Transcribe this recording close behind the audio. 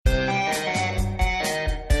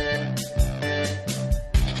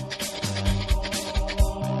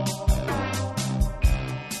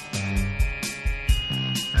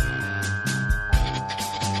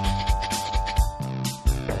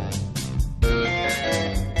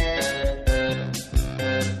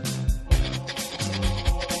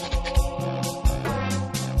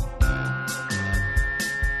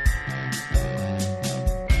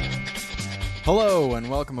and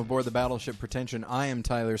welcome aboard the Battleship Pretension. I am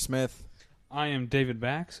Tyler Smith. I am David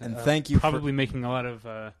Bax. And thank you probably making a lot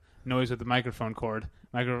of noise with the microphone cord.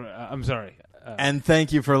 I'm sorry. And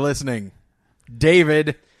thank you for listening.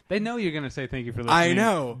 David. They know you're going to say thank you for listening. I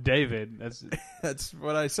know. David. That's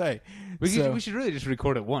what I say. We should really just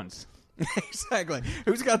record it once. Exactly.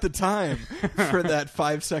 Who's got the time for that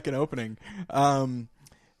 5-second opening?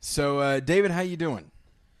 So, David, how you doing?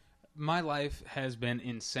 My life has been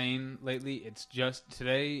insane lately. It's just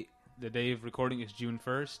today, the day of recording is June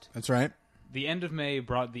 1st. That's right. The end of May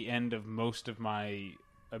brought the end of most of my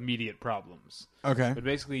immediate problems. Okay. But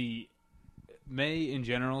basically, May in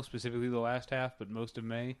general, specifically the last half, but most of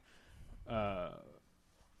May,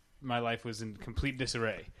 my life was in complete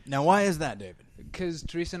disarray. Now, why is that, David? Because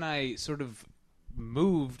Teresa and I sort of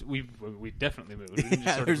moved. We definitely moved. We didn't just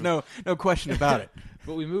Yeah, sort there's of no question about it.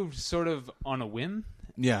 But we moved sort of on a whim.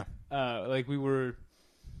 Yeah. Like we knew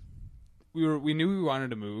we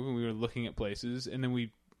wanted to move, and we were looking at places, and then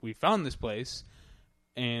we found this place,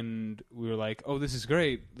 and we were like, "Oh, this is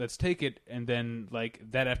great. Let's take it." And then, like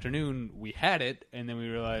that afternoon, we had it, and then we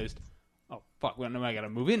realized, "Oh fuck, well, now I got to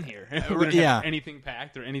move in here." We don't have anything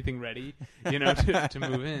packed or anything ready, to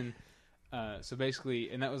move in. So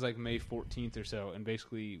basically, and that was like May 14th or so, and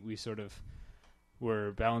basically we sort of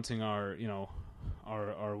were balancing our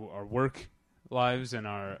work lives and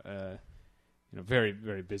our very,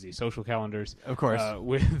 very busy social calendars, of course,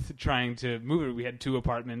 with trying to move it. We had 2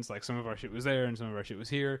 apartments, like some of our shit was there and some of our shit was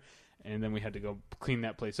here, and then we had to go clean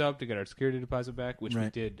that place up to get our security deposit back, which we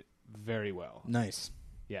did very well. Nice.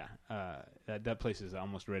 Yeah, that place is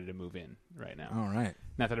almost ready to move in right now. All right.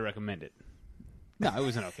 Not that I recommend it. No, it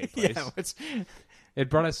was an okay place. Yeah, it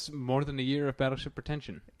brought us more than a year of Battleship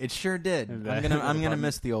Pretension. It sure did. I'm gonna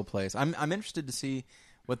miss the old place. I'm interested to see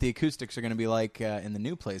what the acoustics are going to be like in the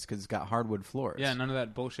new place, because it's got hardwood floors. Yeah, none of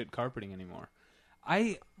that bullshit carpeting anymore.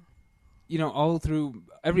 All through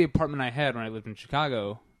every apartment I had when I lived in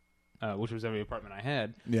Chicago, which was every apartment I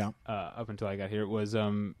had, up until I got here, it was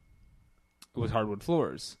hardwood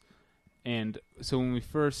floors. And so when we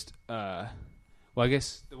first, I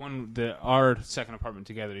guess our second apartment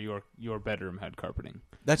together, your bedroom had carpeting.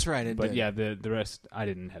 That's right. It but did. Yeah, the rest I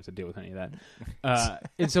didn't have to deal with any of that.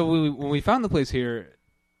 And so when we found the place here,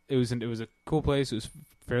 it was a cool place. It was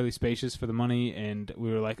fairly spacious for the money, and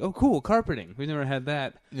we were like, "Oh, cool, carpeting. We never had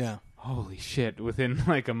that." Yeah. Holy shit! Within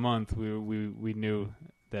like a month, we knew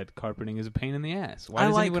that carpeting is a pain in the ass. Why I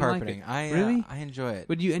does like anyone carpeting. Like it? Really? I enjoy it.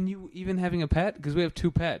 But you even having a pet, because we have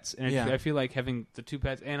 2 pets, and yeah. I feel like having the 2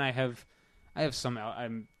 pets, and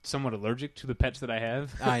I'm somewhat allergic to the pets that I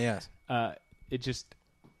have. Yes.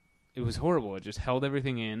 It was horrible. It just held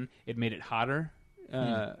everything in. It made it hotter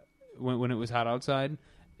when it was hot outside.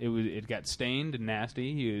 It got stained and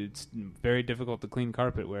nasty. It's very difficult to clean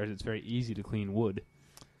carpet, whereas it's very easy to clean wood.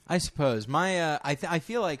 I suppose I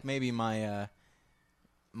feel like maybe my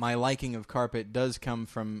liking of carpet does come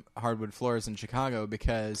from hardwood floors in Chicago,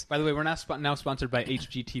 because. By the way, we're now sponsored by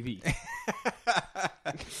HGTV.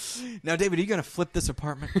 Now, David, are you going to flip this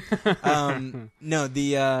apartment? No,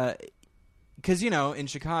 because in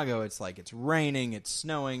Chicago it's like it's raining, it's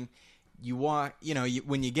snowing. You walk,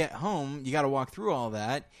 when you get home, you got to walk through all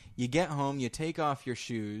that. You get home, you take off your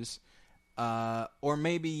shoes, or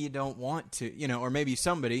maybe you don't want to, or maybe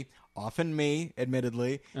somebody, often me,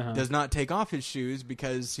 admittedly, does not take off his shoes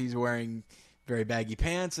because he's wearing very baggy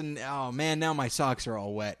pants, and oh man, now my socks are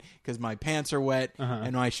all wet because my pants are wet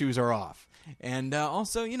and my shoes are off. And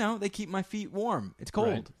also, they keep my feet warm. It's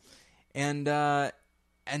cold. Right.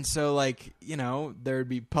 And so, there'd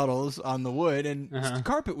be puddles on the wood, and the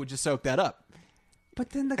carpet would just soak that up.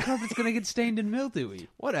 But then the carpet's going to get stained and mildewy.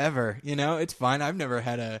 Whatever. It's fine. I've never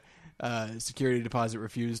had a security deposit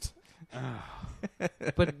refused.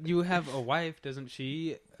 But you have a wife. Doesn't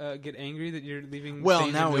she get angry that you're leaving? Well,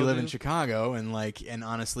 now we live in Chicago, and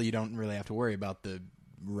honestly, you don't really have to worry about the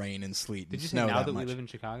rain and sleet and snow. Did you say now that much. we live in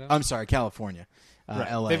Chicago? I'm sorry, California. Right.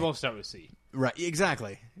 LA. They both start with C. Right,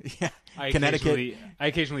 exactly. Yeah. Connecticut. I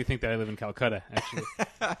occasionally think that I live in Calcutta, actually.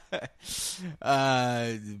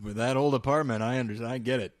 With that old apartment, I understand. I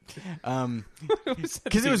get it.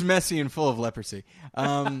 Because it was messy and full of leprosy.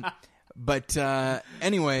 But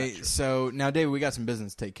anyway, so now, David, we got some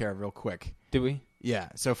business to take care of real quick. Did we? Yeah.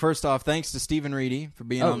 So first off, thanks to Stephen Reedy for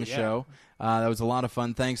being on the show. That was a lot of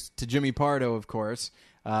fun. Thanks to Jimmy Pardo, of course,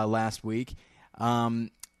 last week.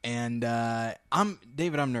 And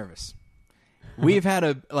David, I'm nervous. We've had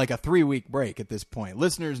a 3-week break at this point.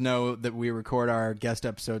 Listeners know that we record our guest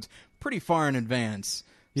episodes pretty far in advance.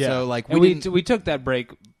 Yeah. So we took that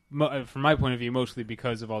break from my point of view mostly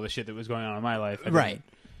because of all the shit that was going on in my life. Right.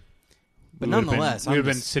 But nonetheless, we would have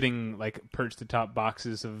been sitting like perched atop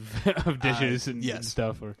boxes of of dishes and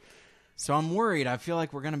stuff. So I'm worried. I feel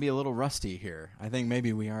like we're going to be a little rusty here. I think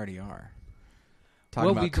maybe we already are.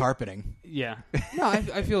 Talking about carpeting. Yeah. No,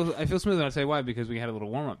 I feel smooth, and I'll say why, because we had a little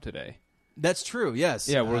warm up today. That's true. Yes.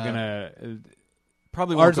 Yeah, we're gonna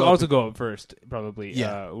probably ours also go up first. Probably.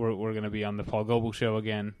 Yeah. We're gonna be on the Paul Goebel show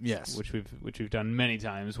again. Yes. Which we've done many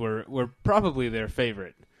times. We're probably their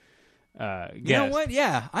favorite. Guest. You know what?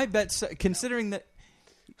 Yeah, I bet. So, considering that,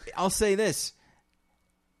 I'll say this.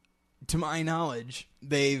 To my knowledge,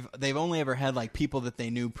 they've only ever had like people that they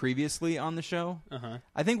knew previously on the show. Uh-huh.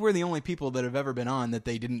 I think we're the only people that have ever been on that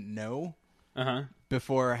they didn't know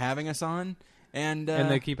before having us on, and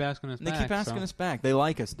they keep asking us. They keep asking us back. They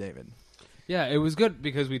like us, David. Yeah, it was good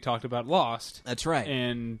because we talked about Lost. That's right.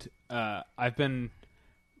 And I've been,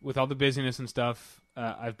 with all the busyness and stuff,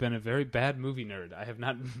 I've been a very bad movie nerd. I have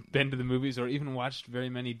not been to the movies or even watched very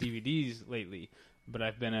many DVDs lately, but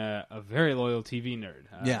I've been a very loyal TV nerd.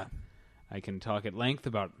 Yeah. I can talk at length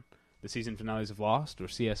about the season finales of Lost or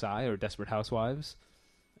CSI or Desperate Housewives.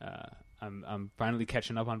 I'm finally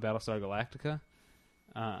catching up on Battlestar Galactica.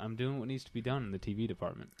 I'm doing what needs to be done in the TV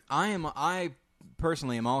department. I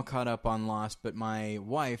personally am all caught up on Lost, but my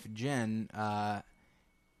wife Jen, God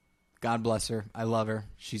bless her, I love her.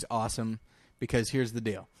 She's awesome. Because here's the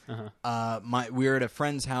deal: we were at a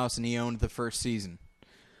friend's house and he owned the first season.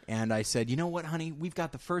 And I said, you know what, honey? We've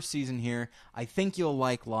got the first season here. I think you'll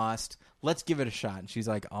like Lost. Let's give it a shot. And she's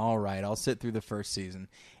like, all right, I'll sit through the first season.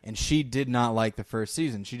 And she did not like the first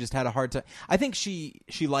season. She just had a hard time. I think she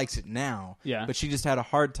likes it now. Yeah. But she just had a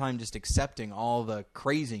hard time just accepting all the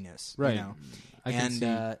craziness. Right. You know? I can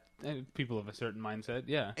see people of a certain mindset.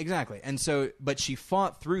 Yeah. Exactly. And so, but she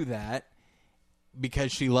fought through that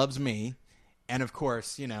because she loves me. And of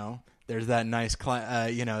course, you know, there's that nice,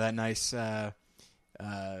 Cliffhanger,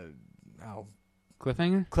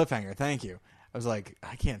 thank you. I was like,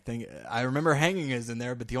 I can't think. I remember hanging is in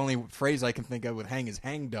there, but the only phrase I can think of with hang is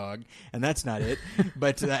hang dog, and that's not it.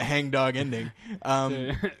 But that hang dog ending.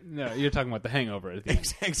 No, you're talking about the Hangover.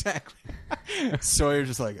 Exactly. Sawyer's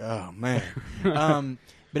just like, oh, man.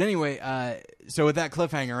 But anyway, so with that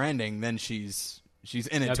cliffhanger ending, then she's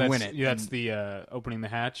in it to win it. Yeah, that's the opening the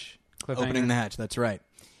hatch cliffhanger. Opening the hatch, that's right.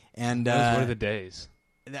 And those were the days.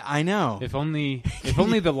 I know. If only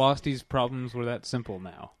the Losties' problems were that simple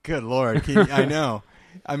now. Good Lord, I know.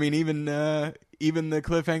 I mean, even the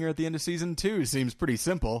cliffhanger at the end of season 2 seems pretty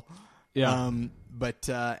simple. Yeah. But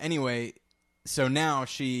anyway, so now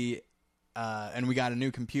she and we got a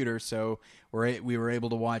new computer, so we were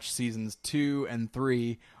able to watch seasons 2 and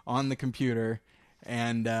 3 on the computer,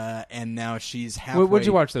 and now she's halfway. Where'd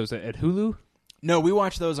you watch those at Hulu? No, we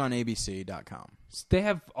watched those on ABC.com. They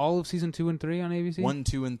have all of season 2 and 3 on ABC? 1,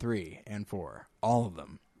 2, and 3, and 4. All of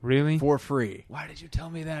them. Really? For free. Why did you tell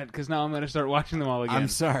me that? Because now I'm going to start watching them all again. I'm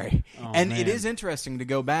sorry. Oh, and man. It is interesting to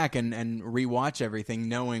go back and rewatch everything,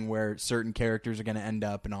 knowing where certain characters are going to end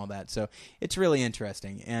up and all that. So it's really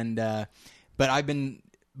interesting. And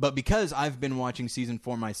but because I've been watching season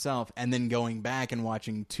 4 myself and then going back and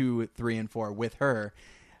watching 2, 3, and 4 with her,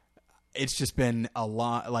 it's just been a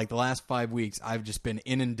lot. Like the last 5 weeks, I've just been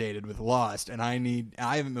inundated with Lost, and I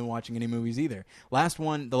haven't been watching any movies either.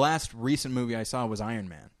 The last recent movie I saw was Iron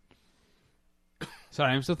Man.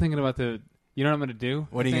 Sorry, I'm still thinking about you know what I'm going to do?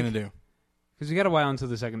 What are you going to do? Because we got a while until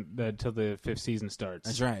the 5th season starts.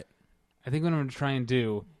 That's right. I think what I'm going to try and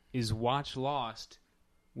do is watch Lost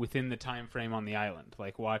within the time frame on the island.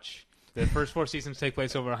 Like watch the first 4 seasons take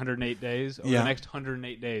place over 108 days. Over the next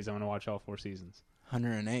 108 days, I'm going to watch all 4 seasons.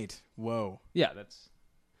 108. Whoa. Yeah, that's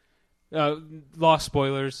Lost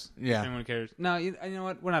spoilers. Yeah. If anyone cares. No, you know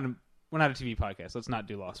what? We're not a TV podcast. Let's not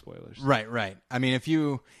do Lost spoilers. Right. I mean, if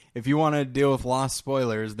you want to deal with Lost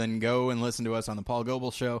spoilers, then go and listen to us on the Paul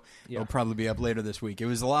Goebel show. Yeah. It'll probably be up later this week. It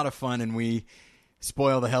was a lot of fun, and we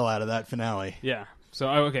spoil the hell out of that finale. Yeah. So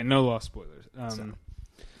okay, no Lost spoilers.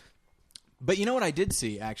 But you know what I did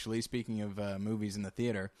see, actually, speaking of movies in the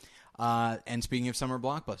theater, and speaking of summer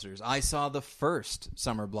blockbusters, I saw the first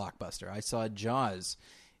summer blockbuster. I saw Jaws.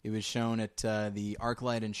 It was shown at the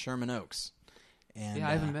ArcLight in Sherman Oaks. And, yeah,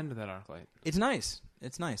 I haven't been to that ArcLight. It's nice.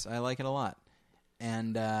 I like it a lot.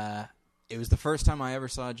 And it was the first time I ever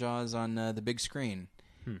saw Jaws on the big screen.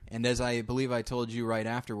 And as I believe I told you right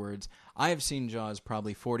afterwards, I have seen Jaws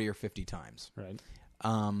probably 40 or 50 times. Right.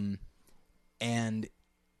 And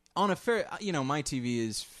on a fair, my TV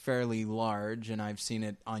is fairly large, and I've seen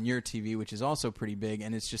it on your TV, which is also pretty big,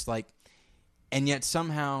 and it's just like, and yet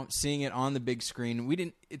somehow seeing it on the big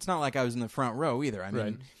screen, it's not like I was in the front row either. I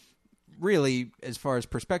mean, really, as far as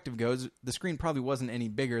perspective goes, the screen probably wasn't any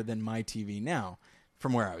bigger than my TV now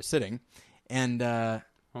from where I was sitting. And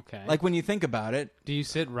Okay. like when you think about it, do you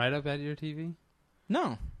sit right up at your TV?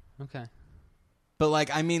 no. Okay. But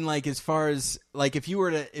like I mean, like as far as like if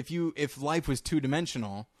life was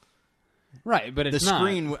 2-dimensional, Right, but it's the not.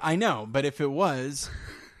 screen. I know, but if it was,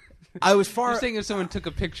 I was far. You're saying if someone took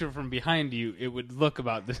a picture from behind you, it would look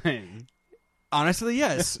about the same. Honestly,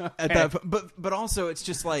 yes. Okay. At that, but also it's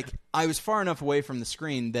just like I was far enough away from the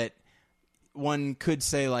screen that one could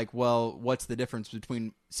say like, well, what's the difference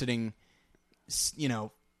between sitting,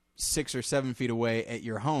 6 or 7 feet away at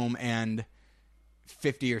your home and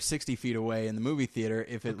 50 or 60 feet away in the movie theater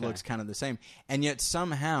if it looks kind of the same. And yet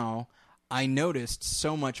somehow I noticed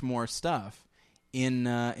so much more stuff in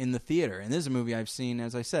the theater. And this is a movie I've seen,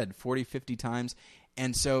 as I said, 40, 50 times.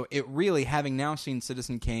 And so it really, having now seen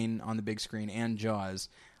Citizen Kane on the big screen and Jaws,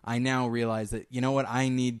 I now realize that, you know what, I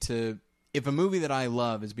need to, if a movie that I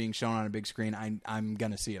love is being shown on a big screen, I'm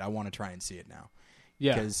going to see it. I want to try and see it now.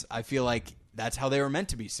 Yeah. Because I feel like that's how they were meant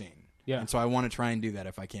to be seen. Yeah. And so I want to try and do that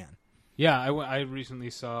if I can. Yeah, I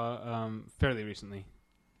recently saw, fairly recently,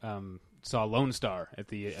 saw Lone Star at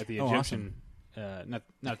the Egyptian, awesome.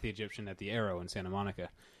 not the Egyptian, at the Arrow in Santa Monica,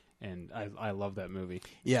 and I love that movie.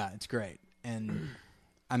 Yeah, it's great. And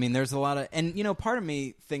I mean, there's a lot of, and part of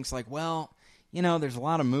me thinks like, well, there's a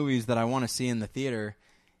lot of movies that I want to see in the theater,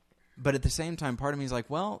 but at the same time, part of me is like,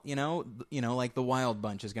 well, like The Wild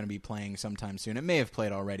Bunch is going to be playing sometime soon. It may have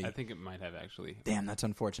played already. I think it might have actually. Damn, that's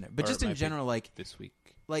unfortunate. But Or just it in might be general, like this week.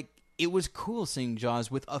 like it was cool seeing Jaws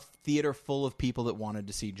with a theater full of people that wanted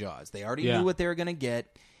to see Jaws. They already Yeah. knew what they were going to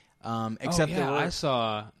get. Except there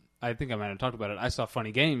were, I think I might have talked about it. I saw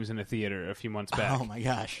Funny Games in a theater a few months back. Oh my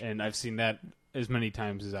gosh! And I've seen that as many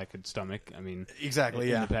times as I could stomach. I mean, Exactly.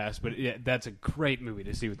 in Yeah. the past, but yeah, that's a great movie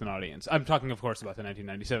to see with an audience. I'm talking, of course, about the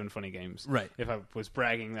 1997 Funny Games. Right. If I was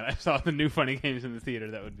bragging that I saw the new Funny Games in the theater,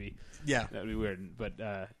 that would be Yeah. weird. But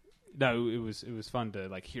no, it was fun to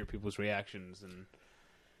like hear people's reactions and.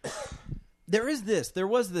 There was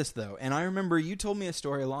this though, and I remember you told me a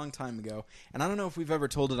story a long time ago, and I don't know if we've ever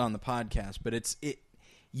told it on the podcast, but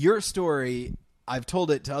your story. I've told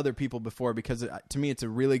it to other people before because to me it's a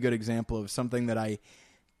really good example of something that I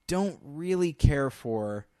don't really care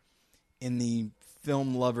for in the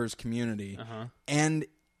film lovers community, and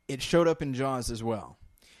it showed up in Jaws as well,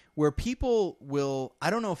 where people will. I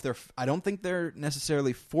don't think they're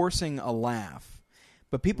necessarily forcing a laugh.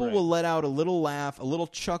 But people will let out a little laugh, a little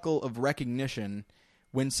chuckle of recognition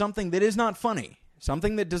when something that is not funny,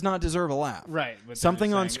 something that does not deserve a laugh. Right. But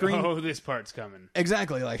something on saying, screen. Oh, this part's coming.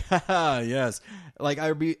 Exactly. Like, haha, yes. Like,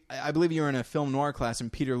 I believe you were in a film noir class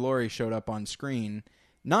and Peter Lorre showed up on screen,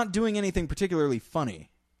 not doing anything particularly funny.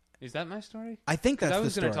 Is that my story? I think that's the story. I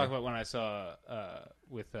was going to talk about when I saw,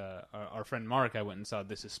 with our friend Mark, I went and saw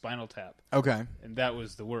This Is Spinal Tap. Okay. And that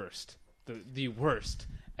was the worst. The worst.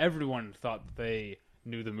 Everyone thought they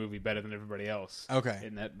knew the movie better than everybody else. Okay.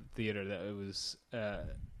 In that theater, that it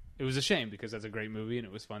was a shame because that's a great movie and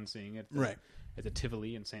it was fun seeing it. At the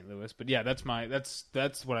Tivoli in St. Louis. But yeah, that's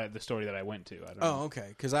the story that I went to. I don't know. Okay.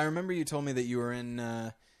 Because I remember you told me that you were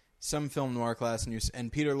in some film noir class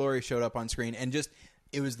and Peter Lorre showed up on screen and just.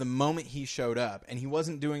 It was the moment he showed up and he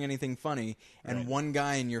wasn't doing anything funny and one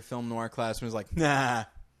guy in your film noir class was like, nah.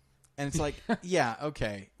 And it's like, yeah,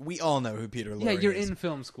 okay. We all know who Peter Lorre is. Yeah, you're in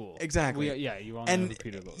film school. Exactly. You all know who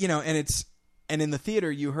Peter Lorre is. And in the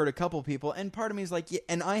theater, you heard a couple people, and part of me is like, yeah,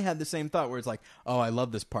 and I had the same thought where it's like, oh, I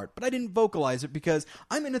love this part, but I didn't vocalize it because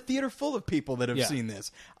I'm in a theater full of people that have seen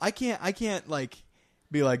this. I can't like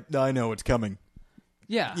be like, no, I know what's coming.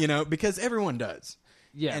 Yeah. Because everyone does.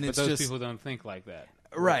 Yeah, and but it's those just, people don't think like that.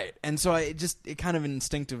 Right. And so it kind of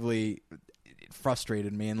instinctively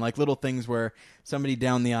frustrated me, and like little things where somebody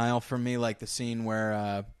down the aisle from me, like the scene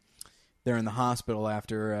where they're in the hospital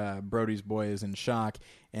after Brody's boy is in shock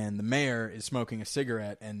and the mayor is smoking a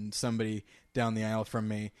cigarette and somebody down the aisle from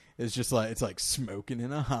me is just like, it's like smoking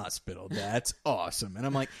in a hospital. That's awesome. And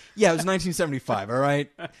I'm like, yeah, it was 1975. All right.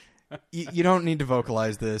 You don't need to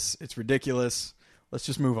vocalize this. It's ridiculous. Let's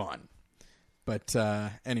just move on. But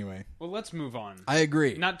anyway. Well, let's move on. I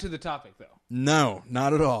agree. Not to the topic, though. No,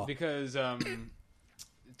 not at all. Because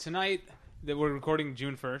tonight, that we're recording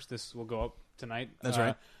June 1st, this will go up tonight. That's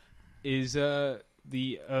right. Is all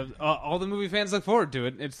the movie fans look forward to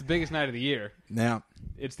it. It's the biggest night of the year. Now,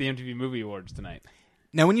 it's the MTV Movie Awards tonight.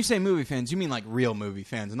 Now, when you say movie fans, you mean like real movie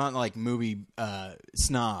fans, not like movie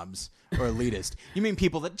snobs or elitist. You mean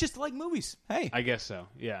people that just like movies. Hey. I guess so,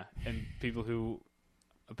 yeah. And people who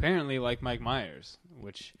apparently like Mike Myers,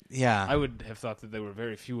 which I would have thought that there were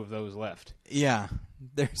very few of those left. Yeah.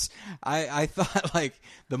 I thought like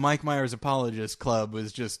the Mike Myers Apologist Club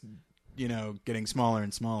was just, getting smaller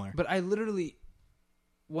and smaller. But I literally,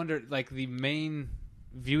 wonder, like, the main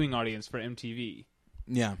viewing audience for MTV.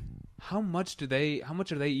 Yeah. How much are they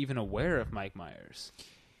even aware of Mike Myers?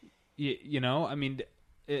 You know, I mean,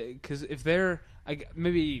 because if they're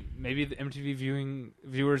maybe the MTV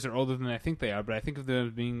viewers are older than I think they are, but I think of them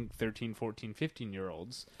as being 13, 14,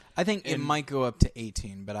 15-year-olds. I think it might go up to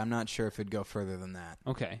 18, but I'm not sure if it'd go further than that.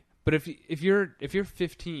 Okay, but if you're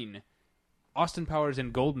 15, Austin Powers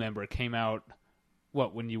and Goldmember came out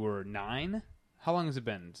when you were 9? How long has it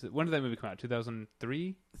been? When did that movie come out?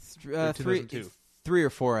 2003? 2002? 3 or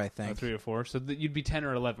 4, I think. 3 or 4. So you'd be 10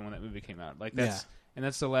 or 11 when that movie came out. Like that's and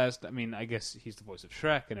that's the last. I mean, I guess he's the voice of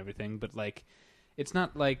Shrek and everything, but like, it's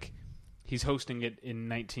not like he's hosting it in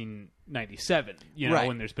 1997. You know,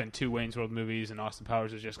 when there's been 2 Wayne's World movies and Austin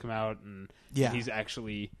Powers has just come out, and he's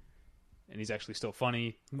actually still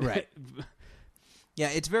funny. Right. Yeah,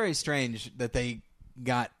 it's very strange that they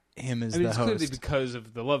got him as the it's host. Clearly because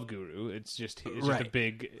of the Love Guru. It's just a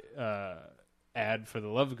big ad for the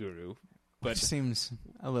Love Guru. But which seems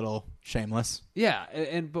a little shameless. Yeah,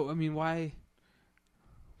 but I mean, why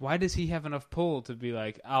does he have enough pull to be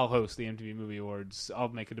like, I'll host the MTV Movie Awards, I'll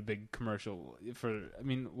make it a big commercial for? I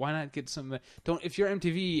mean, why not get some? If you're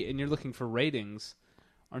MTV and you're looking for ratings,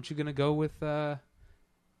 aren't you going to go with? I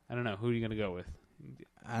don't know. Who are you going to go with?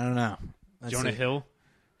 I don't know. Jonah Hill.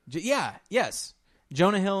 Yes,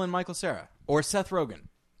 Jonah Hill and Michael Cera or Seth Rogen.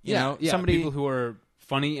 You know, somebody people who are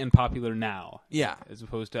funny and popular now. Yeah. As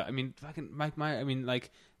opposed to, I mean, fucking Mike Myers. I mean, like,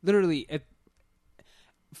 literally,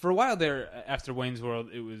 for a while there, after Wayne's World,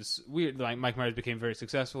 it was weird. Like, Mike Myers became very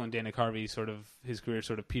successful, and Dana Carvey his career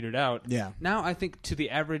sort of petered out. Yeah. Now, I think to the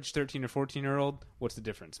average 13 or 14-year-old, what's the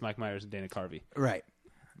difference? Mike Myers and Dana Carvey. Right.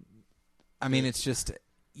 I mean, it's just,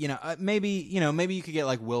 maybe you could get,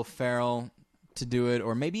 like, Will Ferrell to do it,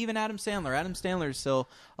 or maybe even Adam Sandler. Adam Sandler is still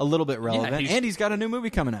a little bit relevant, and he's got a new movie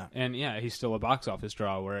coming out. And he's still a box office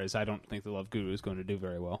draw, whereas I don't think The Love Guru is going to do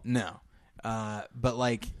very well. No. But,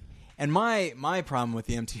 like, and my problem with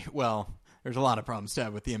the MTV, well, there's a lot of problems to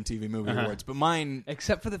have with the MTV Movie Awards, but mine...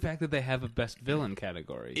 Except for the fact that they have a Best Villain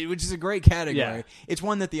category. Which is a great category. Yeah. It's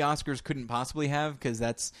one that the Oscars couldn't possibly have, because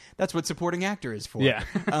that's what supporting actor is for. Yeah.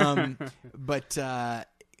 But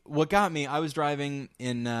what got me, I was driving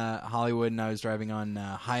in Hollywood, and I was driving on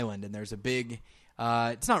Highland, and there's a big...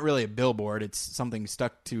 it's not really a billboard. It's something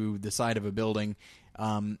stuck to the side of a building.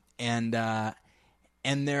 And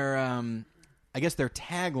their... I guess their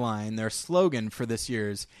tagline, their slogan for this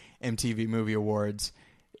year's MTV Movie Awards,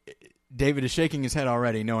 David is shaking his head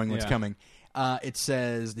already, knowing what's coming. It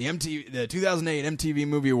says, the 2008 MTV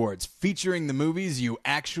Movie Awards, featuring the movies you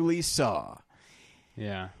actually saw.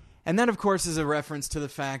 Yeah. And that, of course, is a reference to the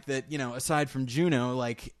fact that, aside from Juno,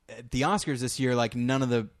 like, at the Oscars this year, like, none of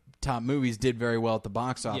the top movies did very well at the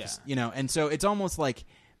box office. And so it's almost like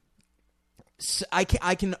I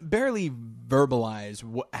can barely verbalize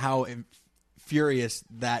how furious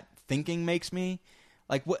that thinking makes me.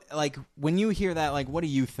 Like, what? Like, when you hear that, like, what do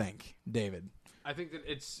you think, David? I think that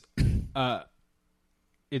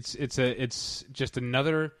it's just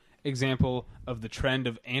another example of the trend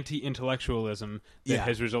of anti-intellectualism that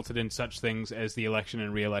has resulted in such things as the election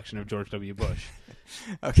and re-election of George W. Bush.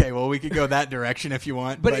 Okay, well, we could go that direction if you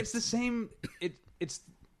want, but it's the same. It's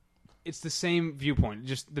the same viewpoint.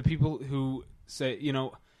 Just the people who say,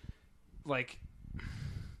 like.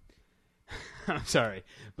 I'm sorry,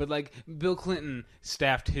 but like Bill Clinton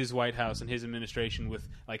staffed his White House and his administration with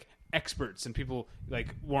like experts and people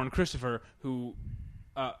like Warren Christopher, who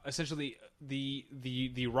essentially the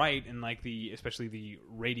right and like especially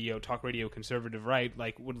the talk radio conservative right,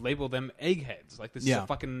 like would label them eggheads. Like, this is a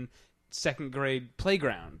fucking second grade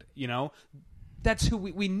playground. That's who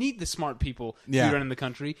we need. The smart people to be running the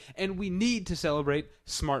country, and we need to celebrate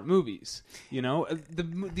smart movies.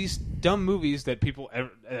 These dumb movies that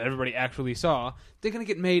everybody actually saw, they're gonna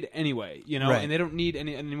get made anyway. Right. And they don't need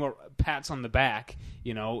any more pats on the back.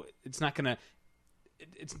 It's not gonna.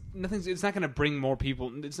 It's not gonna bring more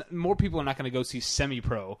people. More people are not gonna go see Semi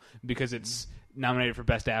Pro because it's nominated for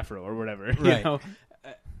Best Afro or whatever. Right.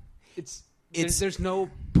 There's no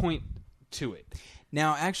point to it.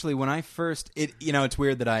 Now, actually, when I first, it's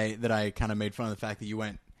weird that I kind of made fun of the fact that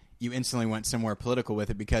you instantly went somewhere political with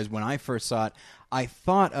it, because when I first saw it, I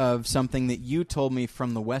thought of something that you told me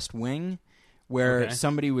from The West Wing, where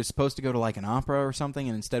somebody was supposed to go to like an opera or something,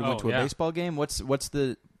 and instead went to a baseball game. What was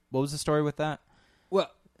the story with that? Well,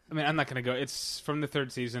 I mean, I'm not going to go. It's from the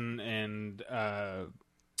 3rd season, and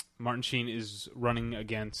Martin Sheen is running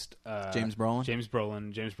against James Brolin. James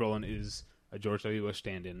Brolin is a George W. Bush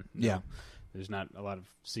stand-in. Yeah. There's not a lot of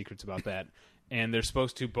secrets about that. And they're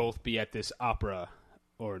supposed to both be at this opera,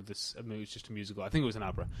 or this, I mean, it was just a musical. I think it was an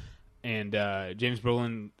opera. and James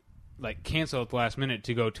Brolin canceled at the last minute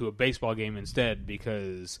to go to a baseball game instead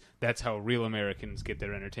because that's how real Americans get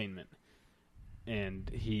their entertainment. And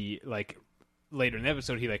he later in the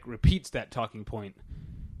episode he repeats that talking point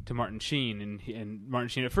to Martin Sheen, and Martin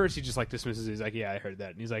Sheen at first he just dismisses it. He's like, yeah, I heard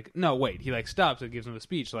that, and he's like, no, wait. He stops and gives him a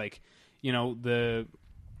speech and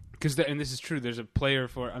this is true. There's a player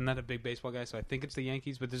for, I'm not a big baseball guy, so I think it's the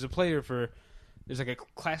Yankees, but there's a player for. There's a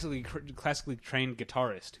classically trained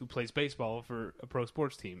guitarist who plays baseball for a pro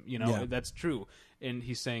sports team. That's true. And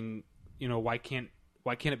he's saying, why can't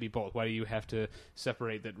it be both? Why do you have to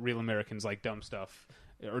separate that real Americans like dumb stuff,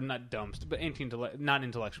 or not dumb stuff, but not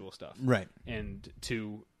intellectual stuff, right? And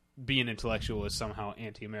to be an intellectual is somehow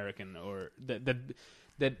anti-American, or that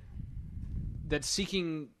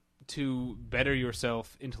seeking to better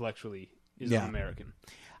yourself intellectually is un-American.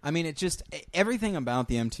 I mean, it just everything about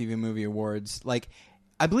the MTV Movie Awards.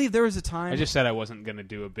 I believe there was a time. I just said I wasn't going to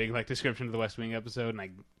do a big description of the West Wing episode, and I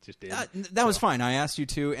just did. That was fine. I asked you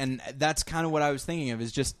to, and that's kind of what I was thinking of.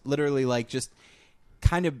 Is just literally just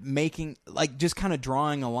kind of making just kind of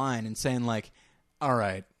drawing a line and saying all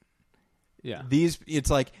right, yeah, it's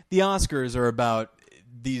like the Oscars are about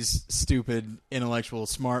these stupid intellectual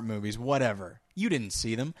smart movies. Whatever. You didn't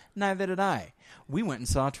see them. Neither did I. We went and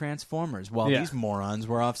saw Transformers while these morons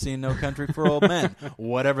were off seeing No Country for Old Men.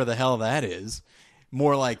 Whatever the hell that is.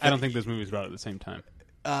 More like... I don't think those movies were out at the same time.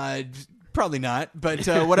 Probably not, but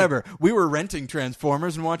whatever. We were renting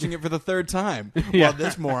Transformers and watching it for the third time while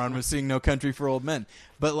this moron was seeing No Country for Old Men.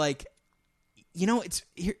 But it's...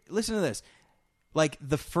 Here, listen to this.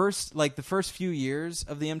 The first few years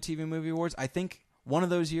of the MTV Movie Awards, I think one of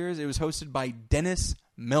those years it was hosted by Dennis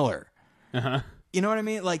Miller. Uh-huh. You know what I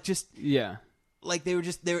mean? Yeah. They were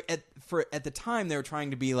at the time they were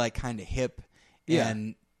trying to be kind of hip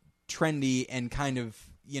and trendy and kind of,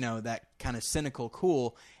 that kind of cynical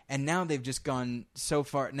cool, and now they've just gone so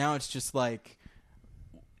far. Now it's just I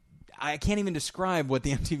can't even describe what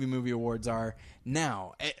the MTV Movie Awards are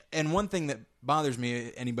now. And one thing that bothers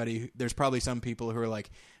me, there's probably some people who are like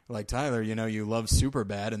Tyler, you love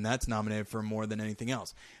Superbad and that's nominated for more than anything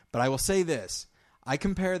else. But I will say this. I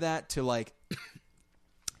compare that to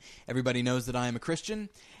everybody knows that I am a Christian,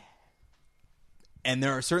 and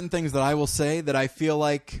there are certain things that I will say that I feel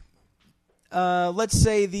let's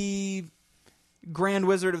say the Grand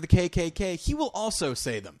Wizard of the KKK, he will also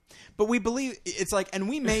say them. But we believe and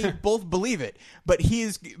we may both believe it, but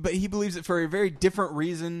he believes it for a very different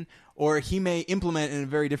reason, or he may implement it in a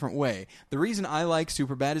very different way. The reason I like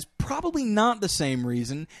Superbad is probably not the same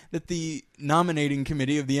reason that the nominating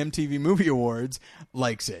committee of the MTV Movie Awards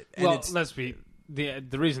likes it. And let's be the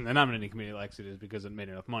reason the nominating committee likes it is because it made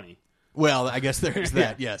enough money. Well, I guess there is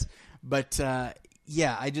that, yes. But I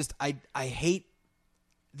hate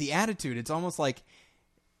the attitude. It's almost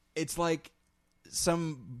it's like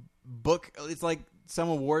some book. It's like some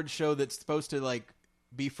award show that's supposed to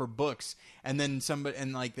be for books, and then somebody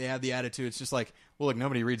they have the attitude. It's just well, look,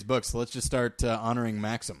 nobody reads books, so let's just start honoring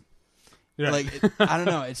Maxim. Yeah. I don't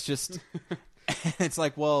know. It's just it's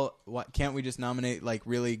well, what, can't we just nominate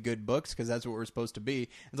really good books because that's what we're supposed to be?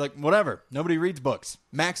 It's whatever. Nobody reads books.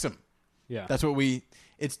 Maxim. Yeah, that's what we.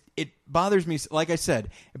 It bothers me. Like I said,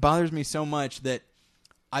 it bothers me so much that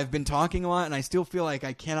I've been talking a lot, and I still feel like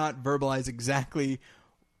I cannot verbalize exactly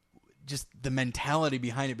just the mentality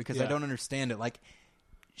behind it because I don't understand it.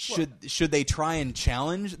 Should they try and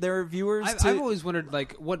challenge their viewers? I've always wondered,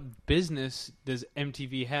 what business does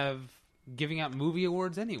MTV have giving out movie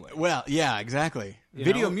awards anyway? Well, yeah, exactly.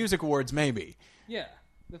 Video Music Awards, maybe. Yeah,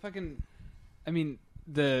 the fucking. I mean,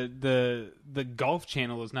 the Golf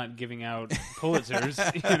Channel is not giving out Pulitzers,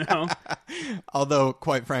 Although,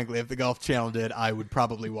 quite frankly, if the Golf Channel did, I would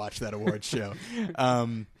probably watch that awards show.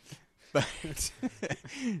 But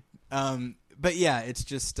yeah, it's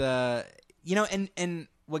just and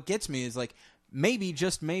what gets me is maybe,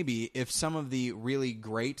 just maybe, if some of the really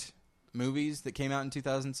great movies that came out in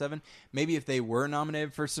 2007, maybe if they were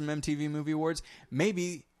nominated for some MTV Movie Awards,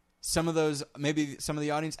 maybe some of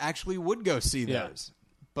the audience actually would go see those.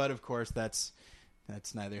 But of course, that's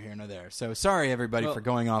neither here nor there. So sorry, everybody, for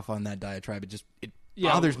going off on that diatribe. It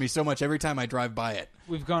bothers me so much every time I drive by it.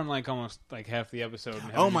 We've gone almost half the episode and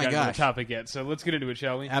haven't gotten to the topic yet. So let's get into it,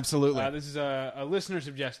 shall we? Absolutely. This is a listener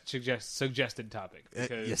suggested topic.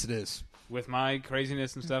 Yes, it is. With my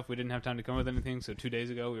craziness and stuff, we didn't have time to come up with anything. So 2 days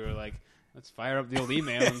ago, we were let's fire up the old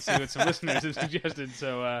email and see what some listeners have suggested.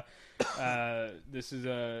 So this is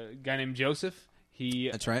a guy named Joseph.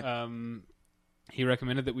 That's right. He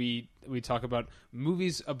recommended that we talk about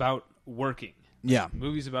movies about working. Yeah.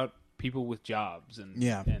 Movies about people with jobs and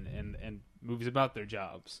movies about their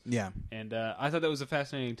jobs. Yeah. And I thought that was a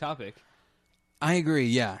fascinating topic. I agree,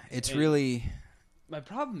 yeah. It's really... My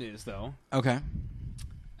problem is, though... Okay.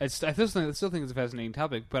 I still think it's a fascinating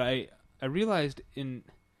topic, but I realized in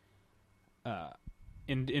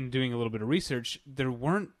doing a little bit of research, there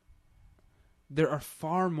are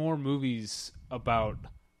far more movies about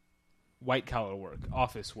white collar work,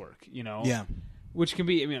 office work, Yeah. which can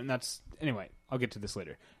be, anyway, I'll get to this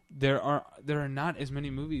later. There are not as many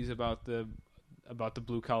movies about the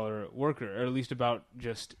blue collar worker, or at least about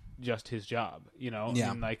just his job,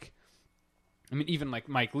 Yeah. Even like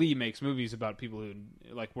Mike Lee makes movies about people who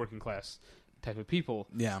like working class type of people.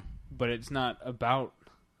 Yeah. But it's not about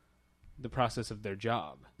the process of their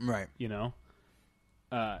job. Right. And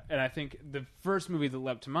I think the first movie that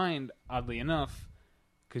leapt to mind, oddly enough,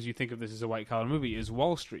 because you think of this as a white collar movie, is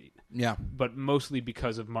Wall Street. Yeah. But mostly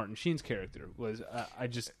because of Martin Sheen's character. I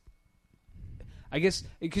guess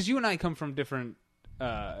because you and I come from different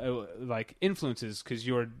influences, because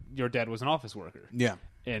your dad was an office worker. Yeah.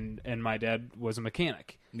 And my dad was a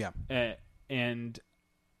mechanic. Yeah. And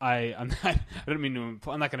I'm not. I don't mean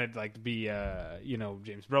to. I'm not going to be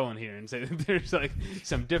James Brolin here and say that there's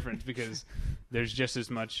some difference, because there's just as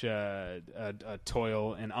much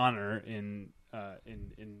toil and honor in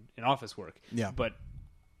office work. Yeah. But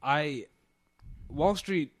Wall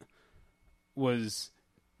Street was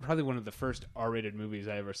probably one of the first R-rated movies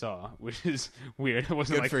I ever saw, which is weird. It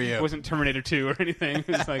wasn't Good for you. It wasn't Terminator 2 or anything. It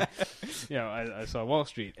was I saw Wall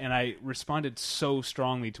Street, and I responded so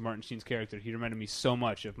strongly to Martin Sheen's character. He reminded me so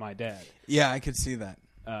much of my dad. Yeah, I could see that.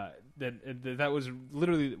 That was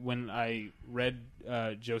literally when I read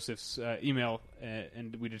Joseph's email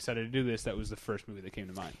and we decided to do this. That was the first movie that came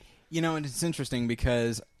to mind. And it's interesting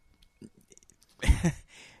because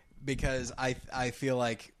I feel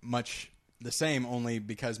like much the same, only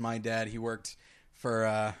because my dad, he worked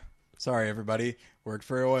for sorry everybody, worked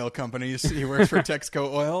for oil companies. He worked for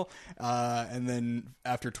Texaco Oil, and then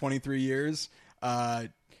after 23 years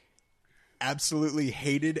absolutely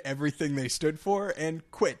hated everything they stood for and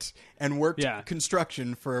quit and worked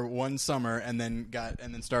construction for one summer, and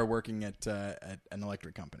then started working at an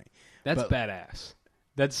electric company. That's badass.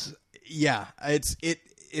 That's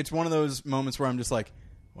it's one of those moments where I'm just like,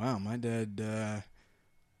 wow, my dad,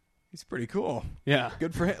 he's pretty cool. Yeah.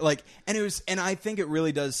 Good for him. And I think it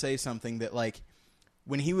really does say something that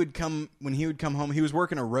when he would come home, he was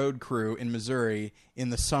working a road crew in Missouri in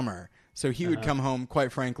the summer. So he would come home,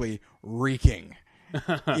 quite frankly, reeking,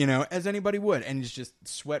 as anybody would. And it's just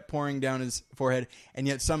sweat pouring down his forehead. And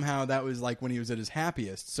yet somehow that was when he was at his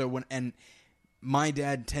happiest. So my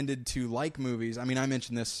dad tended to like movies. I mean, I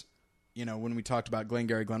mentioned this, when we talked about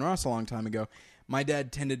Glengarry Glen Ross a long time ago. My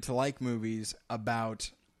dad tended to like movies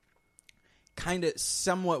about kind of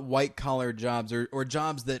somewhat white-collar jobs or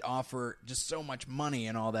jobs that offer just so much money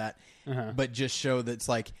and all that, but just show that it's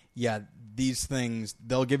these things,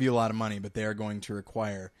 they'll give you a lot of money, but they are going to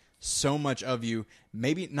require so much of you,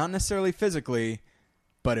 maybe not necessarily physically,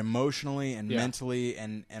 but emotionally and mentally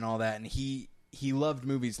and all that. And he loved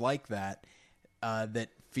movies like that, that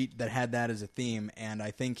had that as a theme, and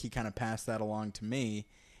I think he kind of passed that along to me.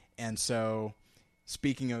 And so...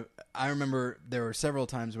 Speaking of, I remember there were several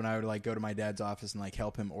times when I would go to my dad's office and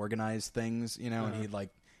help him organize things, and he'd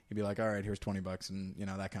be like, all right, here's $20 and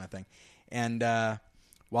that kind of thing. And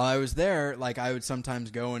while I was there, I would sometimes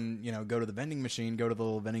go and go to the vending machine, go to the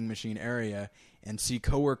little vending machine area and see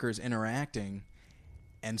coworkers interacting.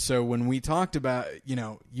 And so when we talked about,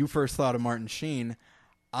 you first thought of Martin Sheen,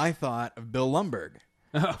 I thought of Bill Lumbergh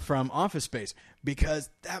from Office Space, because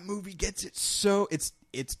that movie gets it so it's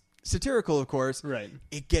satirical, of course. Right.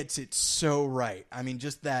 It gets it so right. I mean,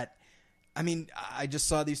 just that. I mean, I just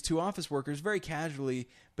saw these two office workers very casually,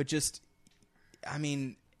 but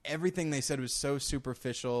everything they said was so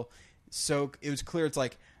superficial. So it was clear. It's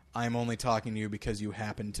I'm only talking to you because you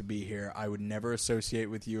happen to be here. I would never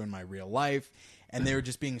associate with you in my real life. And they were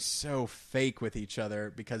just being so fake with each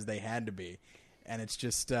other because they had to be. And it's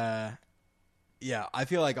just, I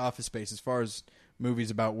feel like Office Space, as far as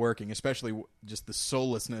movies about working, especially just the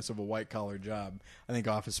soullessness of a white-collar job, I think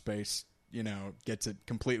Office Space, gets it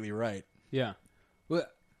completely right. Yeah. Well,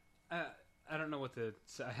 I don't know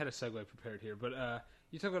I had a segue prepared here, but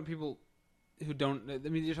you talk about people who don't,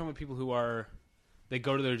 you're talking about people who they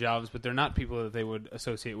go to their jobs, but they're not people that they would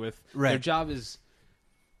associate with. Right. Their job is,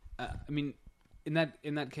 in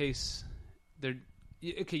that case,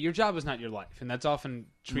 your job is not your life, and that's often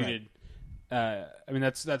treated... Right.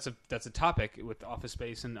 That's a topic with Office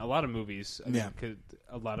Space and a lot of movies. Because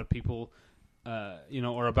a lot of people,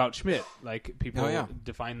 are about Schmidt. People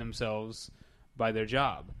define themselves by their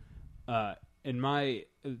job.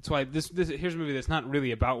 that's why this here's a movie that's not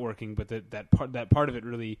really about working, but that part of it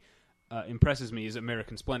really impresses me is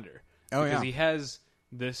American Splendor. Oh, because yeah. he has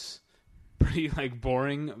this pretty like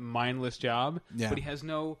boring, mindless job, Yeah. but he has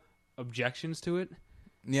no objections to it.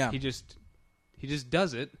 Yeah. He just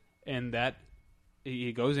does it, and that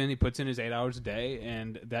he goes in, he puts in his 8 hours a day,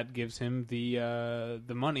 and that gives him the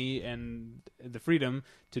money and the freedom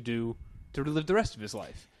to live the rest of his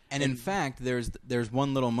life. And in fact, there's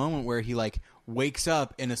one little moment where he like wakes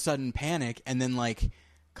up in a sudden panic and then like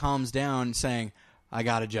calms down, saying, "I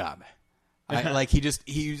got a job." Like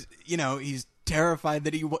he's terrified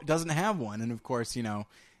that he doesn't have one, and of course,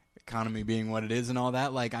 economy being what it is and all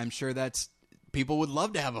that. Like I'm sure that's people would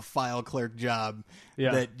love to have a file clerk job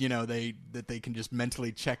that they can just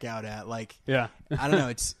mentally check out at. Like Yeah. I don't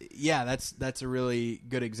know. That's a really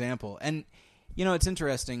good example, and it's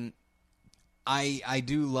interesting. I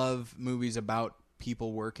do love movies about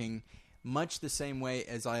people working much the same way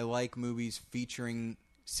as I like movies featuring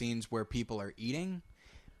scenes where people are eating,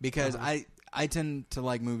 because I tend to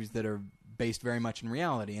like movies that are based very much in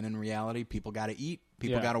reality, and in reality people got to eat,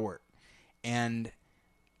 people got to work. And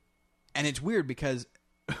it's weird because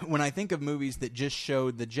when I think of movies that just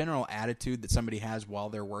show the general attitude that somebody has while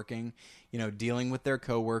they're working, dealing with their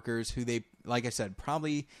coworkers who they, like I said,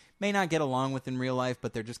 probably may not get along with in real life,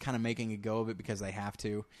 but they're just kind of making a go of it because they have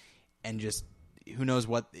to, and just who knows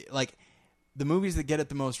what. Like the movies that get it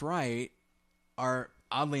the most right are,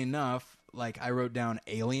 oddly enough, like I wrote down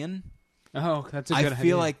Alien. Oh, that's a good idea. I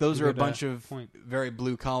feel like those are a bunch of point. very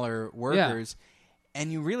blue collar workers. Yeah. And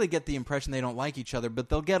you really get the impression they don't like each other, but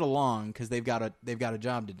they'll get along because they've got a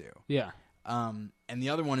job to do. Yeah. And the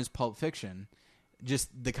other one is Pulp Fiction. Just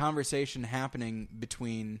the conversation happening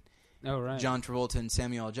between John Travolta and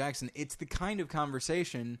Samuel L. Jackson. It's the kind of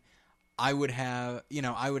conversation I would have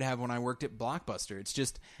when I worked at Blockbuster. It's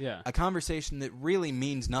just a conversation that really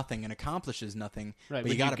means nothing and accomplishes nothing. Right,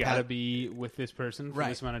 but you gotta be with this person for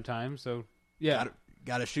this amount of time. So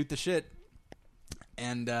gotta shoot the shit.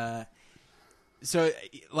 And so,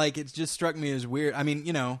 like, it just struck me as weird. I mean,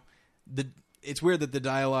 it's weird that the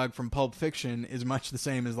dialogue from Pulp Fiction is much the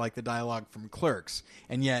same as, like, the dialogue from Clerks.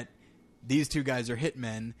 And yet, these two guys are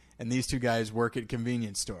hitmen, and these two guys work at a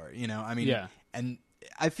convenience store, I mean, and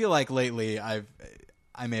I feel like lately I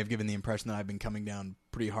may have given the impression that I've been coming down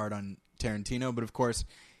pretty hard on Tarantino, but of course,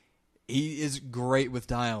 he is great with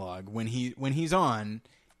dialogue. When he's on,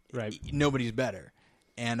 nobody's better.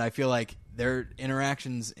 And I feel like their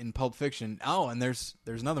interactions in Pulp Fiction. Oh, and there's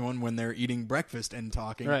another one when they're eating breakfast and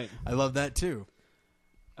talking. Right. I love that too.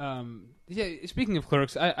 Speaking of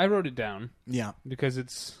Clerks, I wrote it down. Yeah. Because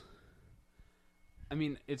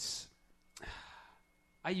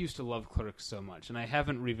I used to love Clerks so much, and I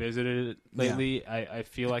haven't revisited it lately. Yeah. I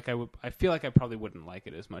feel like I probably wouldn't like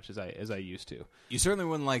it as much as I used to. You certainly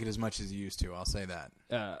wouldn't like it as much as you used to. I'll say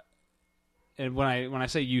that. And when I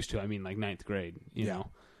say used to, I mean like ninth grade. You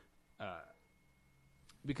know,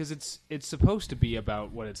 because it's supposed to be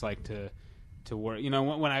about what it's like to work. When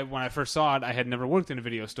I first saw it, I had never worked in a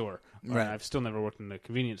video store. Right. I've still never worked in a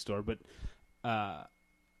convenience store, but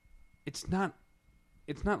it's not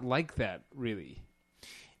like that really.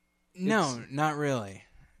 No, not really.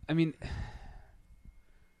 I mean,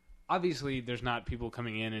 obviously, there's not people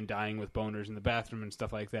coming in and dying with boners in the bathroom and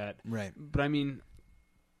stuff like that. Right. But I mean,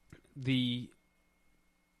 the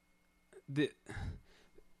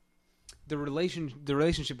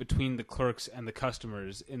relationship between the clerks and the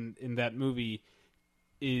customers in that movie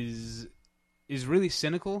is really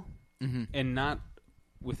cynical, and not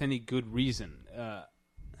with any good reason. I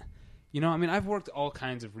mean, I've worked all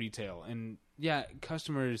kinds of retail, and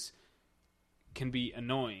customers can be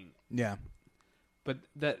annoying. Yeah. But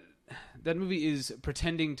that movie is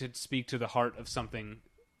pretending to speak to the heart of something,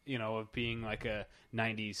 of being like a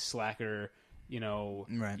 90s slacker,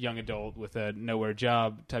 young adult with a nowhere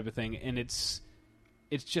job type of thing, and it's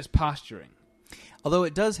just posturing. Although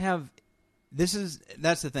it does have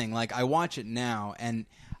that's the thing. Like, I watch it now and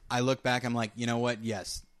I look back, I'm like, you know what?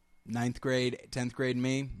 Yes. 9th grade, 10th grade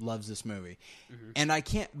me loves this movie. And but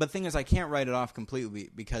the thing is, I can't write it off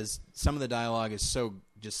completely because some of the dialogue is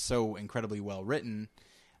so incredibly well written.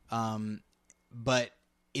 But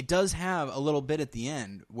it does have a little bit at the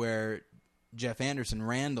end where Jeff Anderson,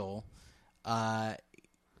 Randall,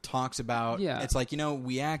 talks about, it's like,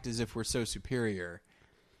 we act as if we're so superior.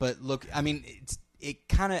 But look, I mean,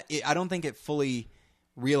 I don't think it fully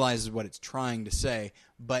realizes what it's trying to say,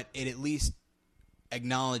 but it at least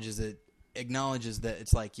acknowledges that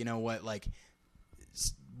it's like, you know what, like,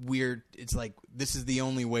 it's weird. It's like, this is the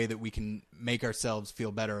only way that we can make ourselves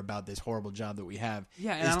feel better about this horrible job that we have.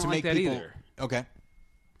 Yeah, and I don't like that either. Okay.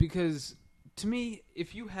 Because to me,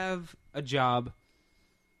 if you have a job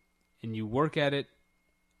and you work at it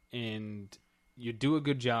and you do a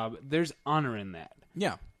good job, there's honor in that.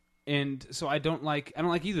 Yeah. And so I don't like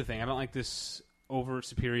either thing. I don't like this over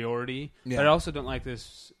superiority, Yeah. but I also don't like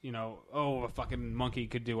this, a fucking monkey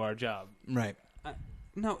could do our job. Right.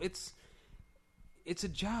 No, it's a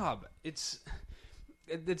job. It's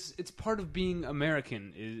part of being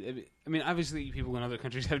American. I mean, obviously people in other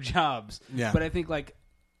countries have jobs, Yeah. but I think like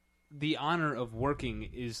the honor of working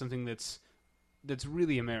is something that's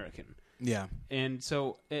really American. Yeah. And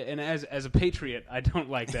so, and as a patriot, I don't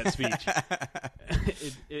like that speech.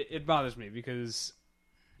 It bothers me because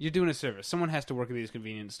you're doing a service. Someone has to work at these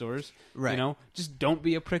convenience stores. Right. Just don't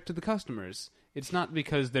be a prick to the customers. It's not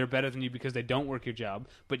because they're better than you because they don't work your job,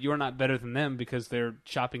 but you're not better than them because they're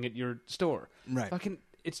shopping at your store. Right.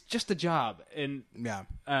 It's just a job, and Yeah.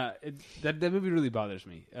 that movie really bothers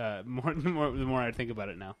me. The more I think about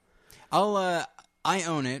it now. I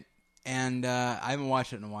own it, and I haven't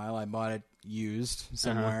watched it in a while. I bought it used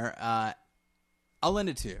somewhere. I'll lend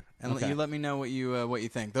it to you, and Okay. you let me know what you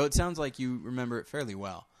think. Though it sounds like you remember it fairly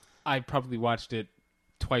well. I probably watched it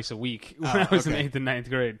twice a week when I was in 8th and 9th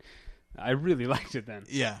grade. I really liked it then.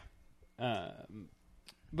 Yeah.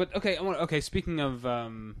 But okay. Speaking of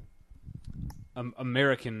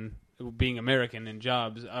being American in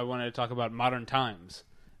jobs, I wanted to talk about Modern Times.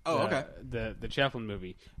 Oh, okay. The Chaplin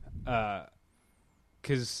movie, and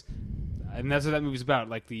that's what that movie's about,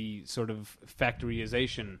 like the sort of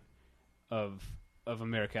factoryization of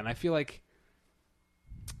America. And I feel like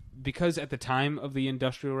because at the time of the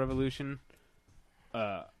Industrial Revolution,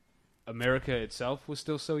 America itself was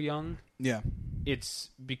still so young. Yeah. It's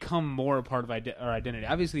become more a part of our identity.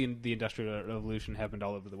 Obviously, the Industrial Revolution happened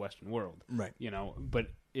all over the Western world, Right. But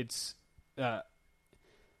it's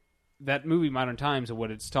that movie, Modern Times, and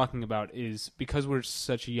what it's talking about is because we're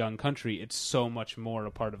such a young country, it's so much more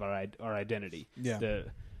a part of our identity. Yeah.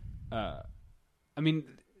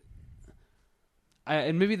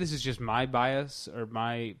 And maybe this is just my bias or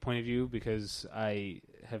my point of view because I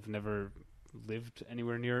have never lived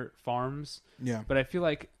anywhere near farms. Yeah. But I feel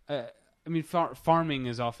like, farming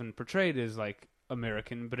is often portrayed as like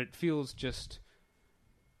American, but it feels just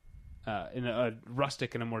in a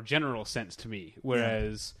rustic and a more general sense to me.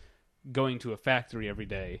 Whereas going to a factory every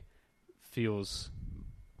day feels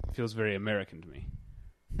very American to me.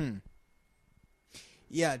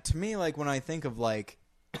 Yeah, to me, like when I think of like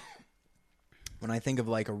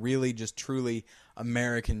a really just truly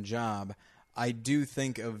American job, I do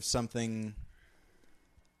think of something.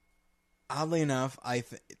 Oddly enough,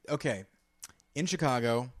 in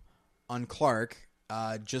Chicago, on Clark,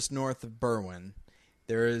 just north of Berwyn,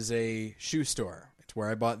 there is a shoe store. It's where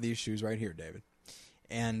I bought these shoes right here, David.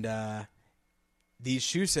 And these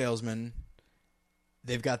shoe salesmen,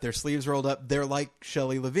 they've got their sleeves rolled up. They're like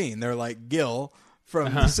Shelley Levine. They're like Gil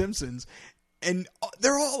from The Simpsons. And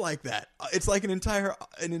they're all like that. It's like an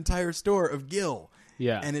entire store of Gil.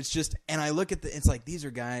 Yeah. And it's just, and I look at it's like these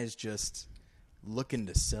are guys just looking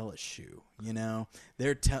to sell a shoe,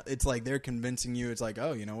 it's like they're convincing you. It's like,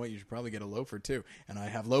 oh, you know what, you should probably get a loafer too, and I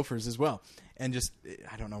have loafers as well. And just,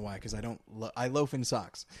 I don't know why, because I loaf in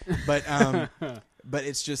socks, but but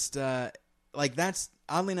it's just like that's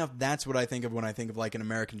oddly enough that's what I think of when I think of like an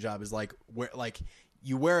American job is like where like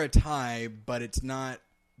you wear a tie, but it's not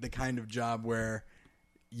the kind of job where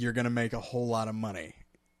you're gonna make a whole lot of money.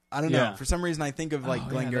 I don't know. For some reason, I think of like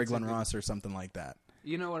Glengarry Glen Ross or something like that.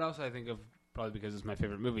 You know what else I think of? Probably because it's my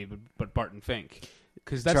favorite movie, but Barton Fink.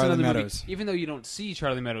 Because that's Charlie another Meadows. movie. Even though you don't see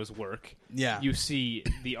Charlie Meadows' work, you see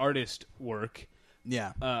the artist work.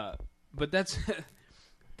 Yeah. But that's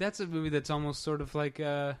a movie that's almost sort of like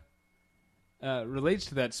relates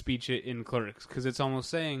to that speech in Clerks, because it's almost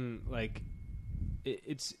saying like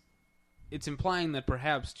it's implying that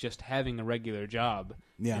perhaps just having a regular job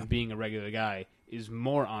and being a regular guy is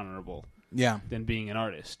more honorable than being an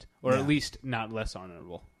artist, or at least not less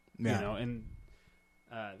honorable. Yeah. And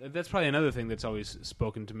that's probably another thing that's always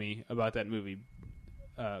spoken to me about that movie,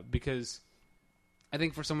 because I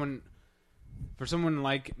think for someone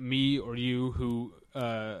like me or you who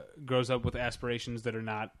grows up with aspirations that are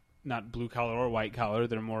not blue collar or white collar,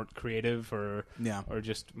 that are more creative or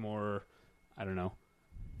just more, I don't know,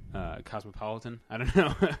 cosmopolitan. I don't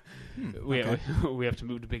know. We have to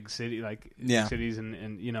move to big city big cities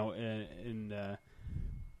and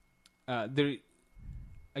there.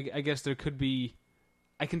 I guess there could be.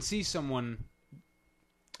 I can see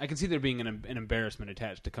there being an embarrassment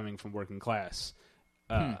attached to coming from working class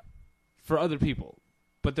for other people,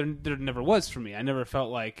 but there never was for me. I never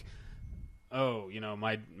felt like, oh,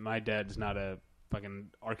 my dad's not a fucking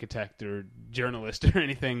architect or journalist or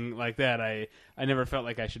anything like that. I never felt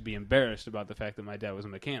like I should be embarrassed about the fact that my dad was a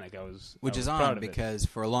mechanic. Which is proud odd of it. because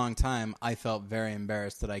for a long time I felt very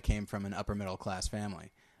embarrassed that I came from an upper middle class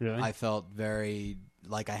family. Really? I felt very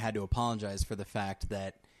like I had to apologize for the fact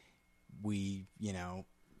that we,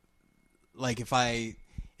 like if I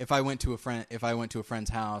went to a friend's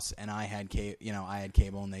house and I had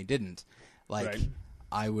cable and they didn't, like Right.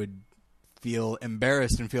 I would feel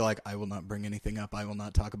embarrassed and feel like I will not bring anything up. I will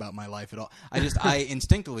not talk about my life at all. I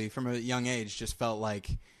instinctively from a young age just felt like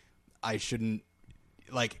I shouldn't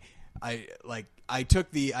I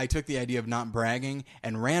took the idea of not bragging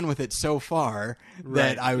and ran with it so far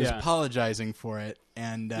that I was apologizing for it.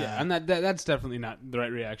 And and that's definitely not the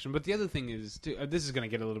right reaction. But the other thing is, this is going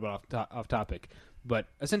to get a little bit off topic, but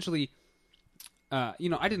essentially, I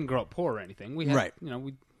didn't grow up poor or anything. We had,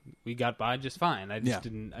 we got by just fine. I just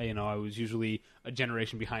didn't, I was usually a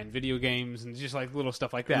generation behind video games and just like little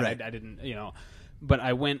stuff like that. Right. I didn't, but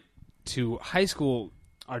I went to high school.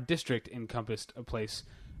 Our district encompassed a place.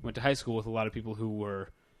 Went to high school with a lot of people who were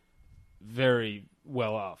very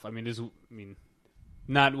well off.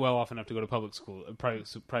 Not well off enough to go to public school, private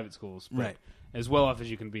schools, but right. as well off as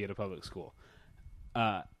you can be at a public school.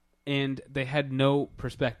 And they had no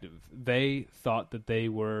perspective. They thought that they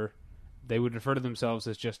would refer to themselves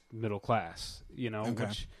as just middle class, Okay.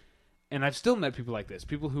 And I've still met people like this,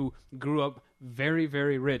 people who grew up very,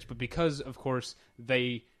 very rich, but because, of course,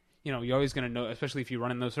 they, you're always going to know, especially if you run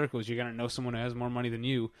in those circles, you're going to know someone who has more money than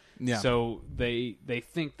you. Yeah. So they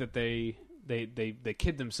think that they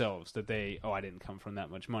kid themselves that I didn't come from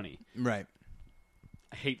that much money. Right.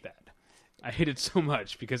 I hate that. I hate it so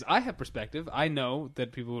much because I have perspective. I know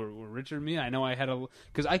that people were richer than me. I know I had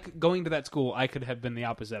going to that school, I could have been the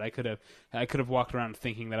opposite. I could have walked around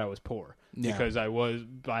thinking that I was poor because I was,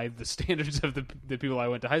 by the standards of the people I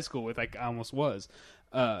went to high school with, I almost was.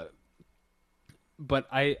 But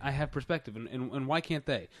I have perspective, and why can't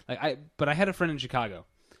they? But I had a friend in Chicago.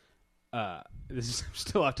 This is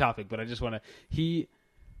still off topic, but I just want to. He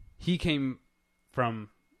came from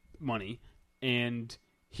money, and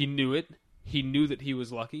he knew it. He knew that he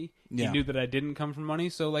was lucky. Yeah. He knew that I didn't come from money.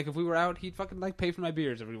 So, if we were out, he'd fucking pay for my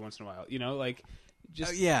beers every once in a while.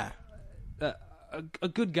 Just a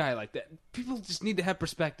good guy like that. People just need to have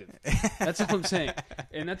perspective. That's all I'm saying,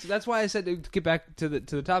 and that's why I said to get back to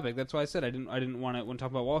the topic. That's why I said I didn't want to, when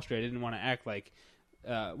talking about Wall Street, I didn't want to act like,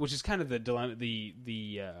 which is kind of the dilemma, the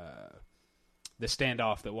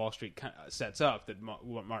standoff that Wall Street sets up. That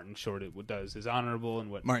what Martin Short does is honorable, and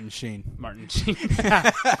what Martin Sheen. Martin Sheen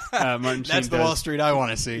That's the Wall Street I want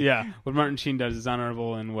to see. Yeah, what Martin Sheen does is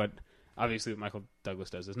honorable, and what obviously what Michael Douglas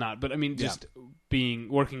does is not. But I mean, just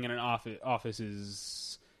working in an office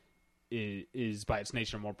is by its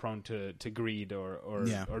nature more prone to greed or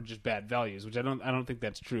just bad values, which I don't think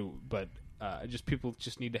that's true. But just people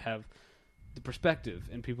just need to have the perspective,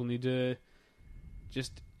 and people need to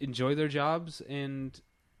just enjoy their jobs and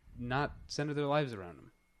not center their lives around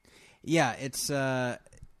them. Yeah, it's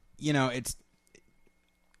it's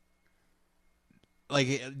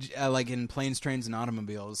like in Planes, Trains, and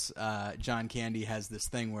Automobiles. John Candy has this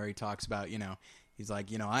thing where he talks about he's like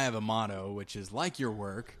I have a motto which is like your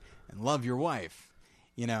work and love your wife,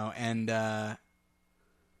 and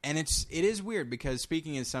it is weird because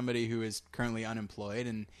speaking as somebody who is currently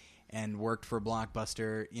unemployed and worked for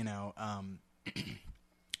Blockbuster,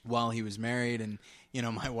 while he was married, and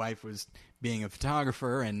my wife was being a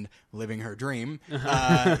photographer and living her dream.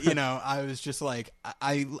 I was just like,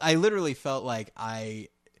 I literally felt like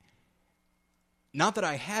not that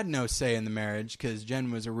I had no say in the marriage, because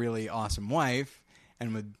Jen was a really awesome wife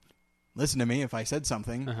and would listen to me if I said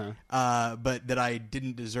something, but that I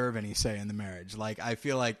didn't deserve any say in the marriage. Like, I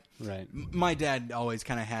feel like my dad always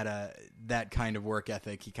kind of had that kind of work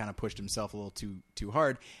ethic. He kind of pushed himself a little too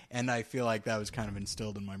hard, and I feel like that was kind of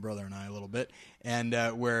instilled in my brother and I a little bit. And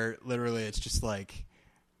where literally it's just like,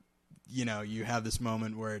 you have this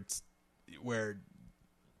moment where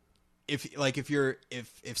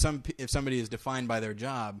if somebody is defined by their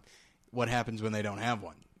job, what happens when they don't have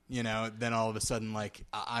one? Then all of a sudden, like,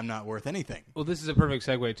 I'm not worth anything. Well, this is a perfect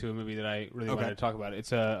segue to a movie that I really wanted to talk about.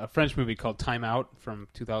 It's a French movie called Time Out from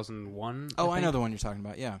 2001. Oh, I know the one you're talking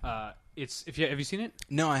about, yeah. Have you seen it?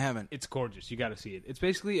 No, I haven't. It's gorgeous. You got to see it. It's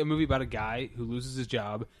basically a movie about a guy who loses his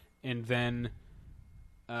job, and then,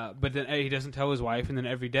 but then he doesn't tell his wife, and then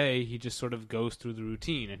every day he just sort of goes through the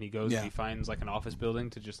routine, and he goes and he finds like an office building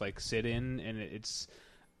to just like sit in, and it's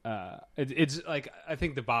like, I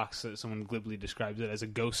think The Box, someone glibly describes it as a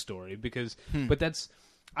ghost story because, but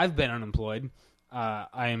I've been unemployed.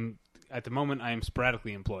 At the moment I am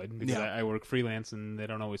sporadically employed because I work freelance and they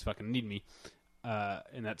don't always fucking need me.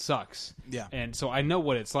 and that sucks. Yeah. And so I know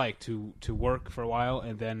what it's like to work for a while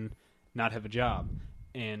and then not have a job.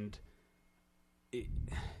 And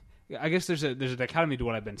I guess there's a dichotomy to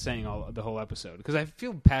what I've been saying the whole episode, because I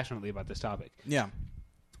feel passionately about this topic. Yeah.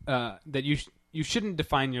 That you shouldn't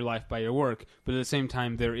define your life by your work, but at the same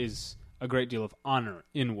time there is a great deal of honor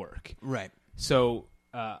in work. Right. So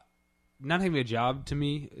not having a job to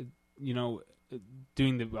me, you know,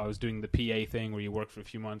 I was doing the PA thing where you work for a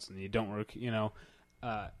few months and then you don't work, you know,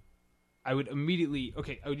 I would immediately,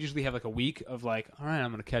 I would usually have like a week of like, all right,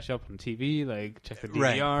 I'm going to catch up on TV, like check the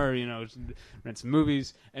DVR, you know, rent some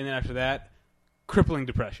movies. And then after that, crippling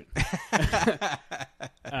depression.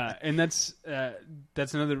 And that's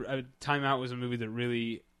another, Time Out was a movie that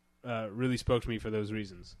really spoke to me for those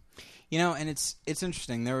reasons. You know, and it's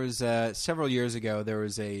interesting. There was several years ago, there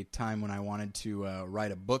was a time when I wanted to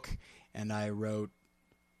write a book, and I wrote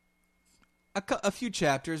a few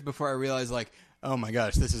chapters before I realized, like, oh my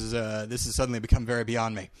gosh, this has suddenly become very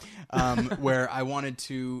beyond me. Where I wanted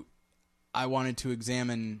to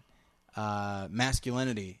examine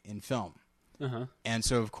masculinity in film, and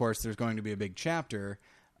so of course there's going to be a big chapter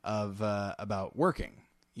of about working.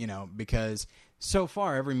 You know, because so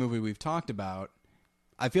far every movie we've talked about,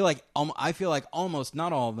 I feel like almost,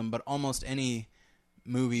 not all of them, but almost any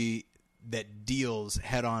movie that deals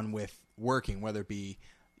head on with working, whether it be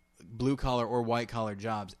blue collar or white collar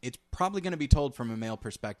jobs, it's probably going to be told from a male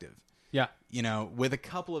perspective. Yeah. You know, with a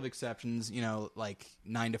couple of exceptions, you know, like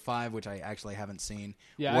 9 to 5, which I actually haven't seen.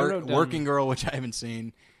 Yeah, I wrote down Working Girl, which I haven't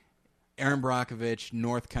seen. Aaron Brockovich,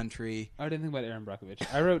 North Country. I didn't think about Aaron Brockovich.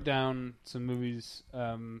 I wrote down some movies,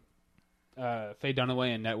 Faye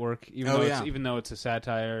Dunaway and Network, even though it's a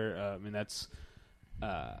satire. I mean, that's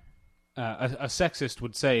a sexist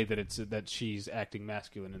would say that she's acting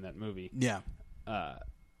masculine in that movie. Yeah.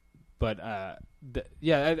 But I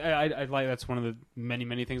like, that's one of the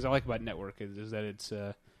many things I like about Network is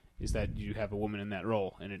that is that you have a woman in that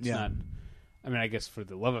role, and it's not. I mean, I guess for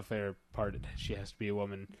the love affair part, she has to be a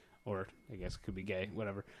woman, or I guess it could be gay,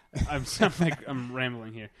 whatever. I'm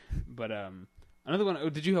rambling here, but another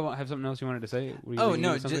one. Did you have something else you wanted to say?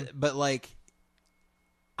 But like,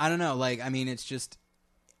 I don't know. Like, I mean, it's just,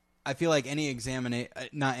 I feel like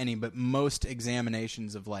most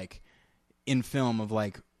examinations of like in film of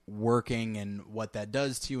like working and what that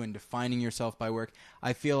does to you and defining yourself by work,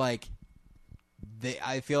 I feel like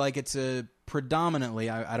it's a predominantly,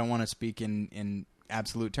 I don't want to speak in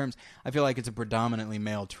absolute terms, I feel like it's a predominantly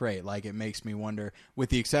male trait. Like, it makes me wonder, with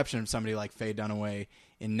the exception of somebody like Faye Dunaway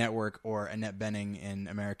in Network or Annette Bening in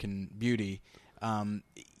American Beauty,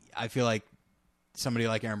 I feel like somebody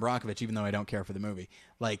like Aaron Brockovich, even though I don't care for the movie,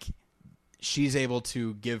 like, she's able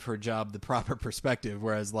to give her job the proper perspective,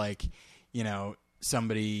 whereas, like, you know,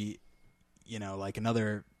 somebody, you know, like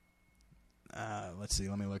another, let's see,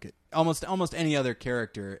 let me look at almost any other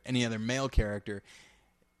character, any other male character,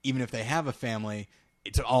 even if they have a family,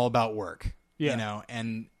 it's all about work, you know,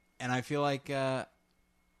 and I feel like, I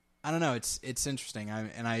don't know, it's interesting. I'm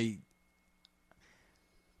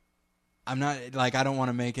not, like, I don't want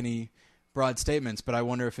to make any broad statements, but I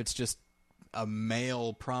wonder if it's just a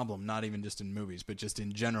male problem, not even just in movies, but just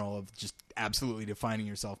in general, of just absolutely defining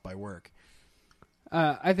yourself by work.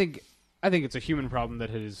 I think it's a human problem that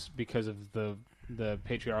has, because of the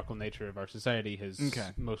patriarchal nature of our society, has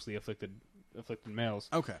mostly afflicted males.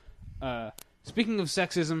 Okay. Speaking of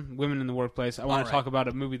sexism, women in the workplace, I want to talk about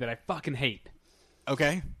a movie that I fucking hate.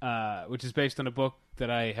 Okay. Which is based on a book that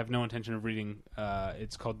I have no intention of reading.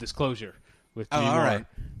 It's called Disclosure with Demi Moore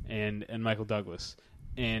and Michael Douglas,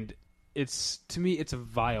 and to me it's a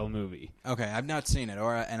vile movie. Okay, I've not seen it,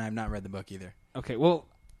 and I've not read the book either. Okay, well,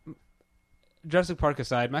 Jurassic Park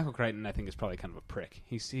aside, Michael Crichton, I think, is probably kind of a prick.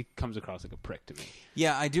 He comes across like a prick to me.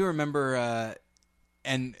 Yeah, I do remember,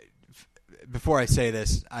 and before I say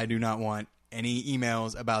this, I do not want any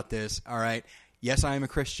emails about this, all right? Yes, I am a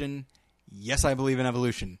Christian. Yes, I believe in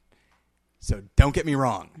evolution. So don't get me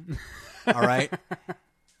wrong, all right?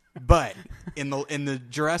 But in the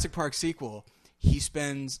Jurassic Park sequel, he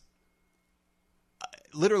spends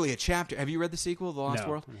literally a chapter. Have you read the sequel, The Lost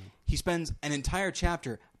World? No. He spends an entire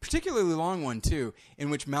chapter, particularly long one too, in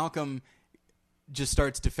which Malcolm just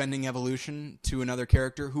starts defending evolution to another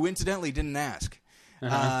character who incidentally didn't ask,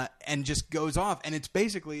 and just goes off. And it's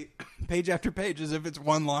basically page after page as if it's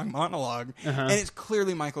one long monologue. And it's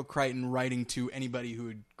clearly Michael Crichton writing to anybody who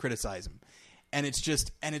would criticize him. And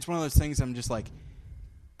it's one of those things I'm just like,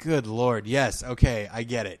 good Lord, yes, okay, I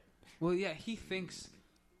get it. Well, yeah, he thinks...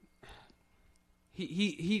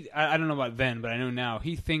 I don't know about then, but I know now,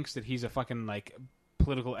 he thinks that he's a fucking, like,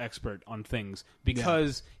 political expert on things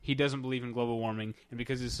because he doesn't believe in global warming, and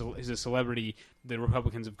because he's a celebrity. The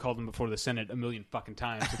Republicans have called him before the Senate a million fucking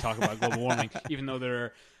times to talk about global warming, even though there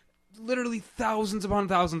are literally thousands upon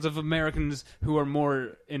thousands of Americans who are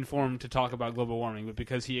more informed to talk about global warming. But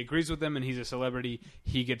because he agrees with them and he's a celebrity,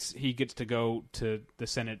 he gets to go to the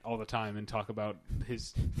Senate all the time and talk about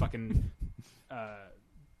his fucking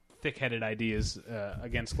thick-headed ideas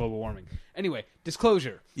against global warming. Anyway,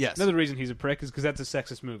 disclosure. Yes. Another reason he's a prick is because that's a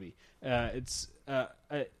sexist movie.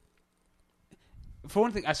 For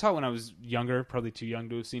one thing, I saw it when I was younger, probably too young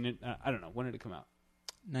to have seen it. I don't know. When did it come out?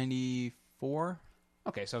 94?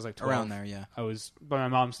 Okay, so I was like 12. Around there, yeah. I was, by my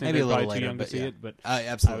mom's standard, Maybe a little probably later, too young to see it, but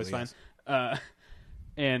absolutely, I was fine. yes.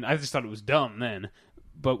 And I just thought it was dumb then.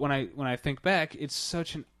 But when I think back, it's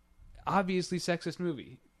such an obviously sexist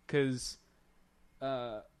movie because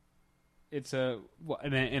it's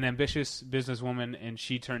an ambitious businesswoman, and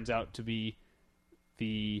she turns out to be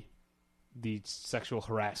the sexual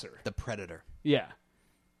harasser, The predator. Yeah.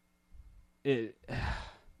 Yeah.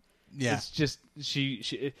 It's just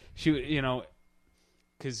she you know,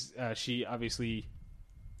 because she obviously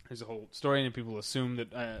there's a whole story, and people assume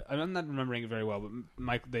that I'm not remembering it very well,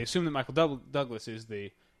 but they assume that Michael Douglas is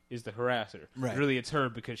the harasser. Right. Really, it's her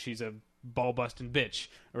because she's a ball busting bitch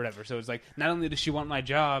or whatever. So it's like, not only does she want my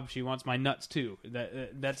job, she wants my nuts too.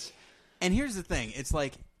 That's. And here's the thing: it's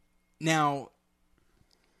like, now,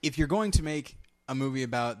 if you're going to make a movie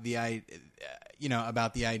about the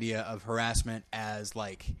idea of harassment as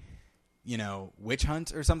like, witch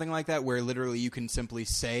hunt or something like that, where literally you can simply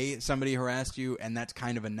say somebody harassed you and that's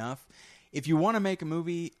kind of enough. If you want to make a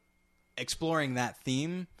movie exploring that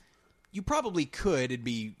theme, you probably could. It'd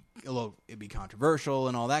be controversial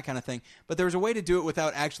and all that kind of thing. But there's a way to do it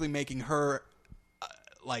without actually making her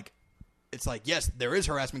it's like, yes, there is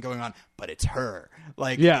harassment going on, but it's her.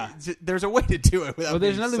 Like, yeah, there's a way to do it without. Well,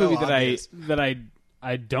 there's another movie obvious. that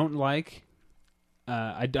I don't like.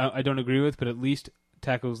 I don't agree with, but at least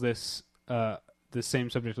tackles this the same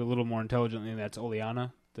subject a little more intelligently, and that's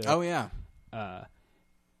Oleana. Oh yeah. That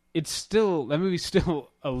movie's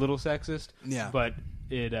still a little sexist. Yeah, but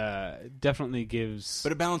it definitely gives.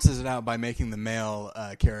 But it balances it out by making the male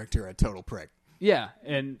character a total prick. Yeah,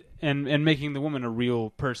 and making the woman a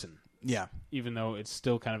real person. Yeah, even though it's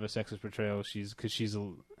still kind of a sexist portrayal, because she's a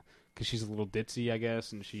little ditzy, I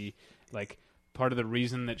guess, and she part of the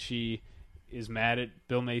reason that she is mad at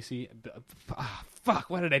Bill Macy. Fuck!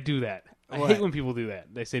 Why did I do that? I hate when people do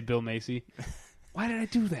that. They say Bill Macy. Why did I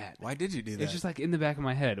do that? Why did you do that? It's just in the back of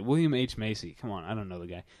my head. William H. Macy. Come on, I don't know the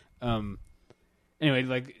guy.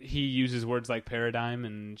 Anyway, he uses words like paradigm,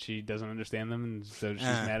 and she doesn't understand them, and so she's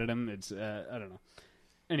mad at him. It's I don't know.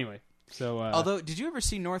 Anyway. So, although, did you ever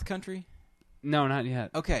see North Country? No, not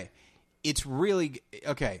yet. Okay, it's really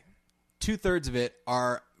okay. 2/3 of it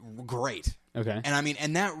are great. Okay, and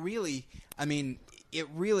it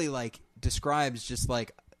really describes just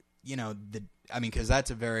because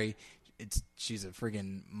that's she's a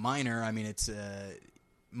friggin' minor. I mean, it's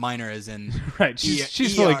minor as in right.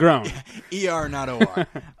 She's fully grown. ER, not OR.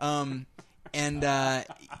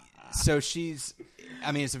 So she's.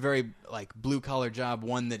 I mean, it's a very blue collar job.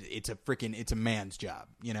 One that it's a man's job,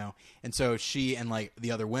 And so she and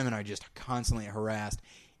the other women are just constantly harassed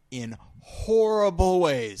in horrible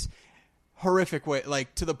ways, horrific way,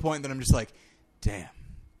 to the point that I'm just like, damn.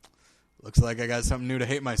 Looks like I got something new to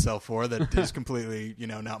hate myself for that is completely,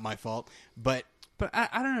 not my fault. But I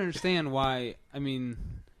don't understand why. I mean,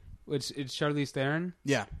 it's Charlize Theron.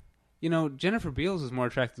 Yeah. Jennifer Beals is more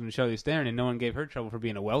attractive than Charlize Theron, and no one gave her trouble for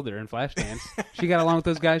being a welder in Flashdance. She got along with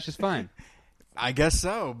those guys just fine. I guess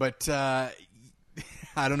so, but I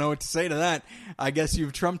don't know what to say to that. I guess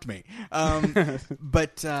you've trumped me.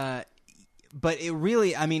 But it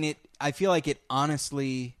really, I feel like it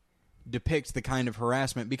honestly depicts the kind of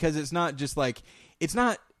harassment, because it's not just it's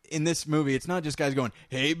not in this movie. It's not just guys going,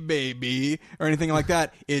 "Hey, baby," or anything like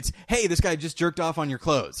that. It's, "Hey, this guy just jerked off on your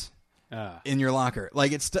clothes." In your locker,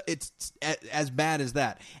 it's as bad as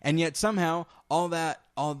that, and yet somehow all that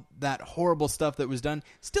horrible stuff that was done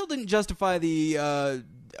still didn't justify the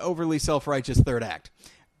overly self-righteous third act,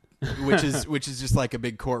 which is just like a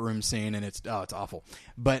big courtroom scene, and it's awful.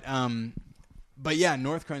 But yeah,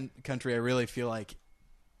 North Country, I really feel like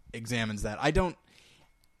examines that. I don't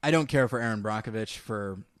care for Erin Brockovich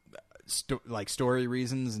for story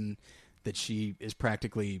reasons, and that she is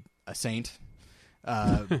practically a saint.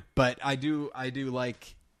 But I do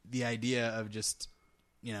like the idea of just,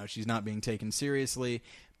 she's not being taken seriously,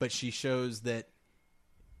 but she shows that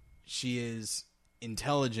she is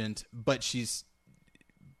intelligent, but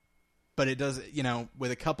it does,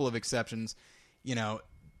 with a couple of exceptions,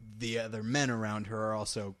 the other men around her are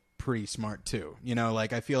also pretty smart too. You know,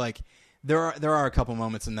 like I feel like there are a couple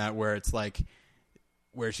moments in that where it's like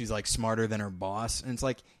where she's like smarter than her boss, and it's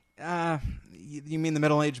like, you mean the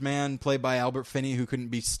middle-aged man played by Albert Finney who couldn't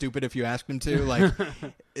be stupid if you asked him to? Like,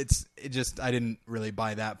 I didn't really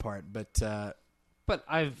buy that part, but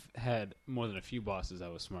I've had more than a few bosses I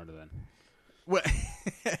was smarter than. What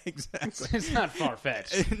exactly? It's not far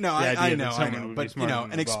fetched. No, I know, but you know,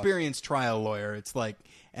 an experienced trial lawyer, it's like,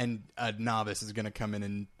 and a novice is going to come in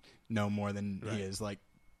and know more than he is. Like,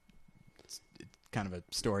 it's kind of a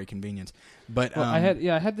story convenience. But I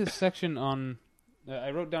had this section on.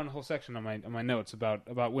 I wrote down a whole section on my notes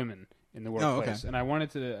about women in the workplace, okay. and I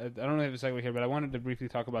wanted to. I don't have a segue here, but I wanted to briefly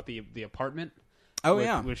talk about the apartment.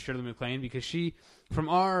 With Shirley MacLaine, because she, from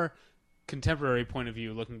our contemporary point of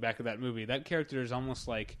view, looking back at that movie, that character is almost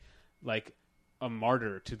like a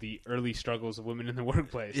martyr to the early struggles of women in the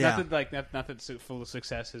workplace. Yeah. Not that full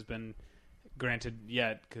success has been granted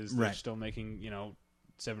yet, because they're still making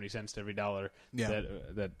 70 cents to every dollar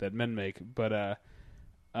that men make. But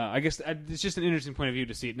I guess it's just an interesting point of view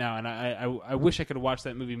to see it now, and I wish I could have watched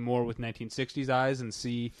that movie more with 1960s eyes and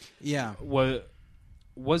see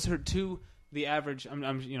was her too. The average,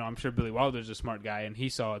 I'm sure Billy Wilder's a smart guy, and he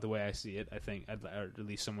saw it the way I see it. I think, or at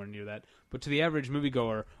least somewhere near that. But to the average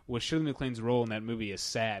moviegoer, was Shirley MacLaine's role in that movie as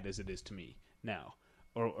sad as it is to me now,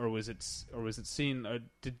 or was it seen? Or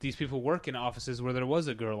did these people work in offices where there was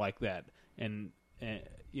a girl like that, and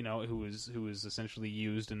who was essentially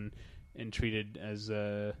used and treated as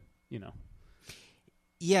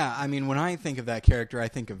Yeah, I mean, when I think of that character, I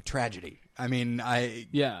think of tragedy. I mean,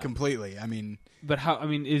 completely. I mean, but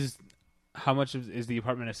how much is the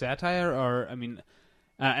apartment a satire, or maybe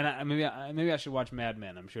I should watch Mad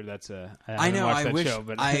Men. I'm sure that's I wish show,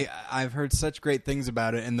 but I've heard such great things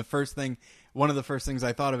about it, and one of the first things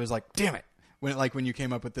I thought of is like, damn it, when you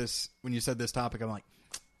came up with this, when you said this topic, I'm like,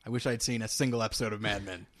 I wish I'd seen a single episode of Mad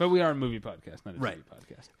Men. But we are a movie podcast, not a TV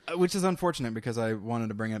podcast, which is unfortunate because I wanted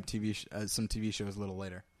to bring up some TV shows a little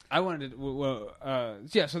later. I wanted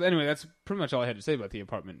to, So anyway, that's pretty much all I had to say about the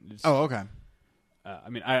apartment. Okay.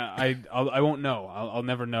 I won't know. I'll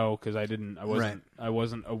never know because I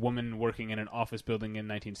wasn't a woman working in an office building in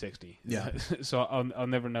 1960. Yeah. So I'll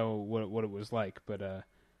never know what it was like. But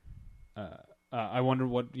I wonder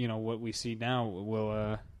what we see now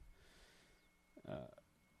will.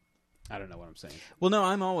 I don't know what I'm saying. Well, no,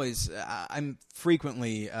 I'm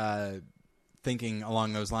frequently thinking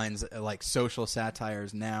along those lines, like social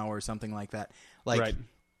satires now or something like that. Like. Right.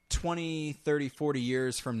 20, 30, 40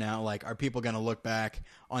 years from now, like, are people going to look back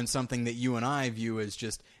on something that you and I view as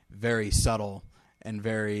just very subtle and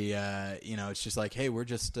very, it's just like, hey, we're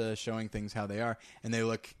just showing things how they are. And they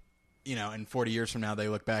look, and 40 years from now, they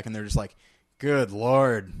look back and they're just like, good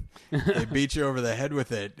Lord, they beat you over the head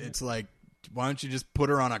with it. It's like, why don't you just put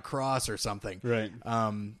her on a cross or something? Right.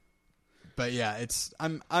 But yeah,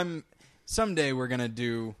 I'm someday we're going to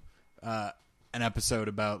do an episode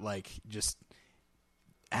about like just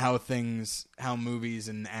how movies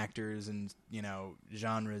and actors and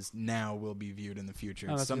genres now will be viewed in the future.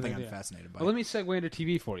 It's something I'm fascinated by. Well, let me segue into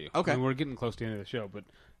TV for you. Okay, we're getting close to the end of the show, but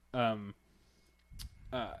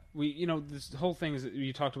this whole thing is that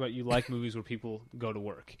you talked about. You like movies where people go to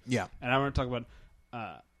work. Yeah, and I want to talk about.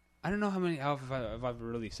 I don't know how if I've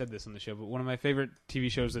really said this on the show, but one of my favorite TV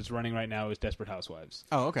shows that's running right now is Desperate Housewives.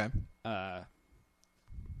 Oh, okay.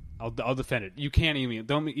 I'll defend it. You can't email.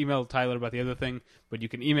 Don't email Tyler about the other thing, but you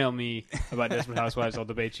can email me about Desperate Housewives. I'll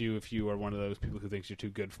debate you if you are one of those people who thinks you're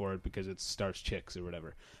too good for it because it stars chicks or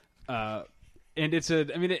whatever. And it's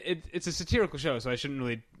a satirical show, so I shouldn't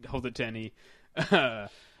really hold it to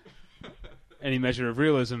any measure of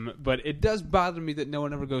realism. But it does bother me that no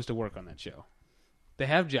one ever goes to work on that show. They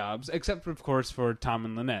have jobs, except of course for Tom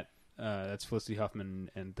and Lynette. That's Felicity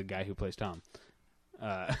Huffman and the guy who plays Tom.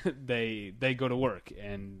 They go to work,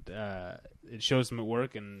 and it shows them at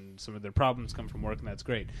work, and some of their problems come from work, and that's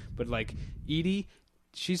great. But like Edie,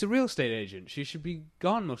 she's a real estate agent. She should be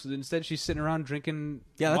gone most of it. Instead, she's sitting around drinking.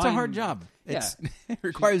 Yeah, that's wine. a hard job. It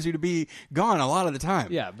requires you to be gone a lot of the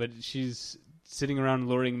time. Yeah, but she's sitting around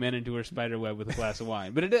luring men into her spider web with a glass of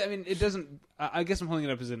wine. But it doesn't. I guess I'm holding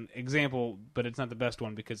it up as an example, but it's not the best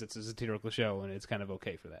one because it's a satirical show, and it's kind of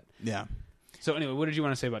okay for that. Yeah. So anyway, what did you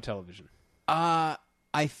want to say about television?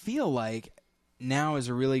 I feel like now is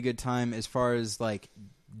a really good time as far as like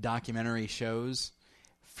documentary shows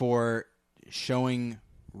for showing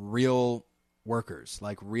real workers,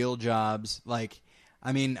 like real jobs. Like,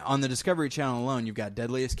 I mean, on the Discovery Channel alone, you've got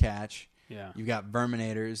Deadliest Catch, you've got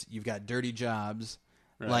Verminators, you've got Dirty Jobs.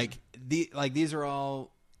 Right. These are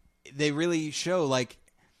all, they really show like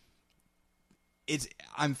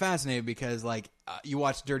I'm fascinated because like you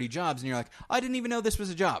watch Dirty Jobs and you're like, I didn't even know this was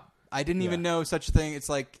a job. I didn't even know such a thing. It's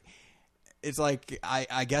like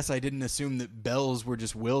I guess I didn't assume that bells were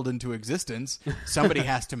just willed into existence. Somebody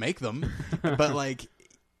has to make them, but like,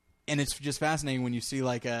 and it's just fascinating when you see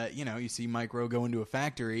like you see Mike Rowe go into a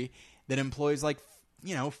factory that employs like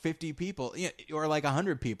 50 people or like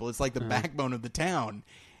 100 people. It's like the backbone of the town,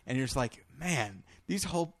 and you're just like, man.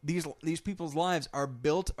 These people's lives are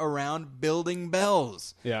built around building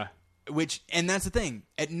bells. Yeah. And that's the thing.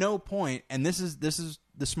 At no point, and this is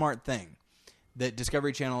the smart thing that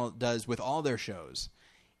Discovery Channel does with all their shows.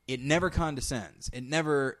 It never condescends.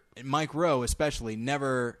 Mike Rowe especially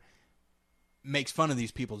never makes fun of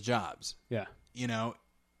these people's jobs. Yeah.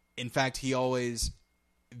 In fact, he always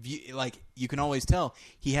you can always tell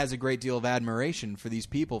he has a great deal of admiration for these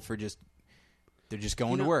people for they're just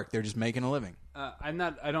going to work. They're just making a living. I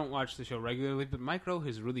don't watch the show regularly, but Mike Rowe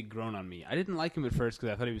has really grown on me. I didn't like him at first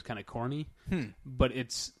because I thought he was kind of corny. But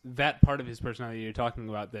it's that part of his personality you're talking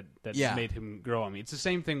about that made him grow on me. It's the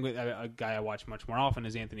same thing with a guy I watch much more often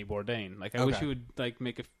is Anthony Bourdain. Like I wish he would like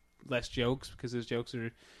make less jokes because his jokes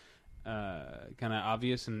are kind of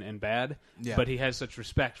obvious and bad. Yeah. But he has such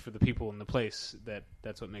respect for the people in the place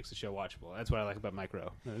that's what makes the show watchable. That's what I like about Mike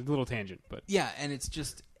Rowe. A little tangent, but yeah, and it's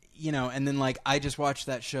just. And then like I just watched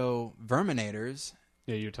that show Verminators.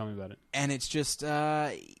 Yeah, you were telling me about it. And it's just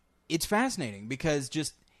it's fascinating because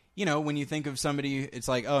just when you think of somebody, it's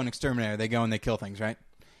like, oh, an exterminator, they go and they kill things, right?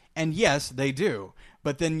 And yes, they do.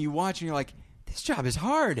 But then you watch and you're like, this job is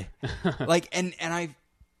hard. Like and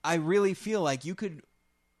I really feel like you could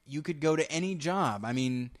go to any job. I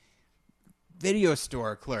mean, video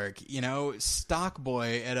store clerk, stock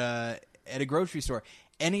boy at a grocery store.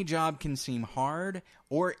 Any job can seem hard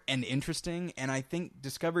and interesting, and I think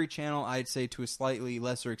Discovery Channel, I'd say to a slightly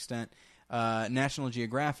lesser extent, National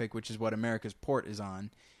Geographic, which is what America's Port is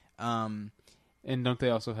on. And don't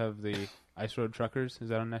they also have the Ice Road Truckers? Is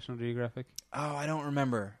that on National Geographic? Oh, I don't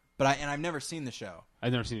remember, but I've never seen the show.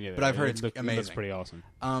 I've never seen it either, but I've heard it's amazing. It looks pretty awesome.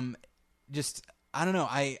 Just I don't know.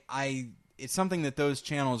 It's something that those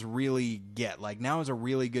channels really get. Like now is a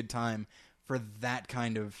really good time for that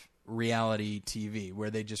kind of reality TV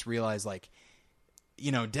where they just realize like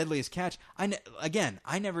Deadliest Catch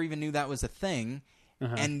I never even knew that was a thing.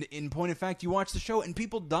 And in point of fact, you watch the show and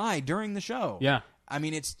people die during the show. I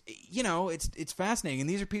mean it's fascinating, and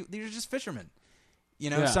these are just fishermen,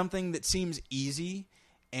 something that seems easy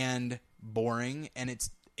and boring, and it's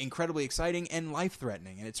incredibly exciting and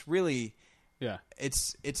life-threatening, and it's really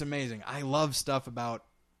it's amazing. I love stuff about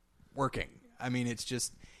working. I mean, it's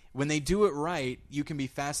just when they do it right, you can be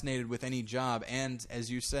fascinated with any job, and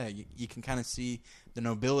as you say, you can kind of see the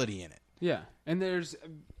nobility in it. Yeah, and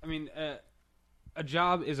a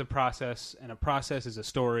job is a process, and a process is a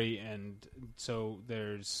story, and so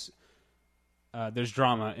there's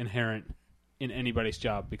drama inherent in anybody's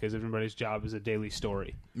job because everybody's job is a daily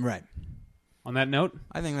story. Right. On that note,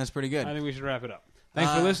 I think that's pretty good. I think we should wrap it up.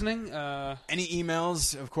 Thanks for listening. Any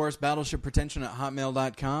emails, of course,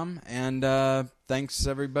 battleshippretension@hotmail.com. And thanks,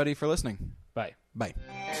 everybody, for listening. Bye. Bye.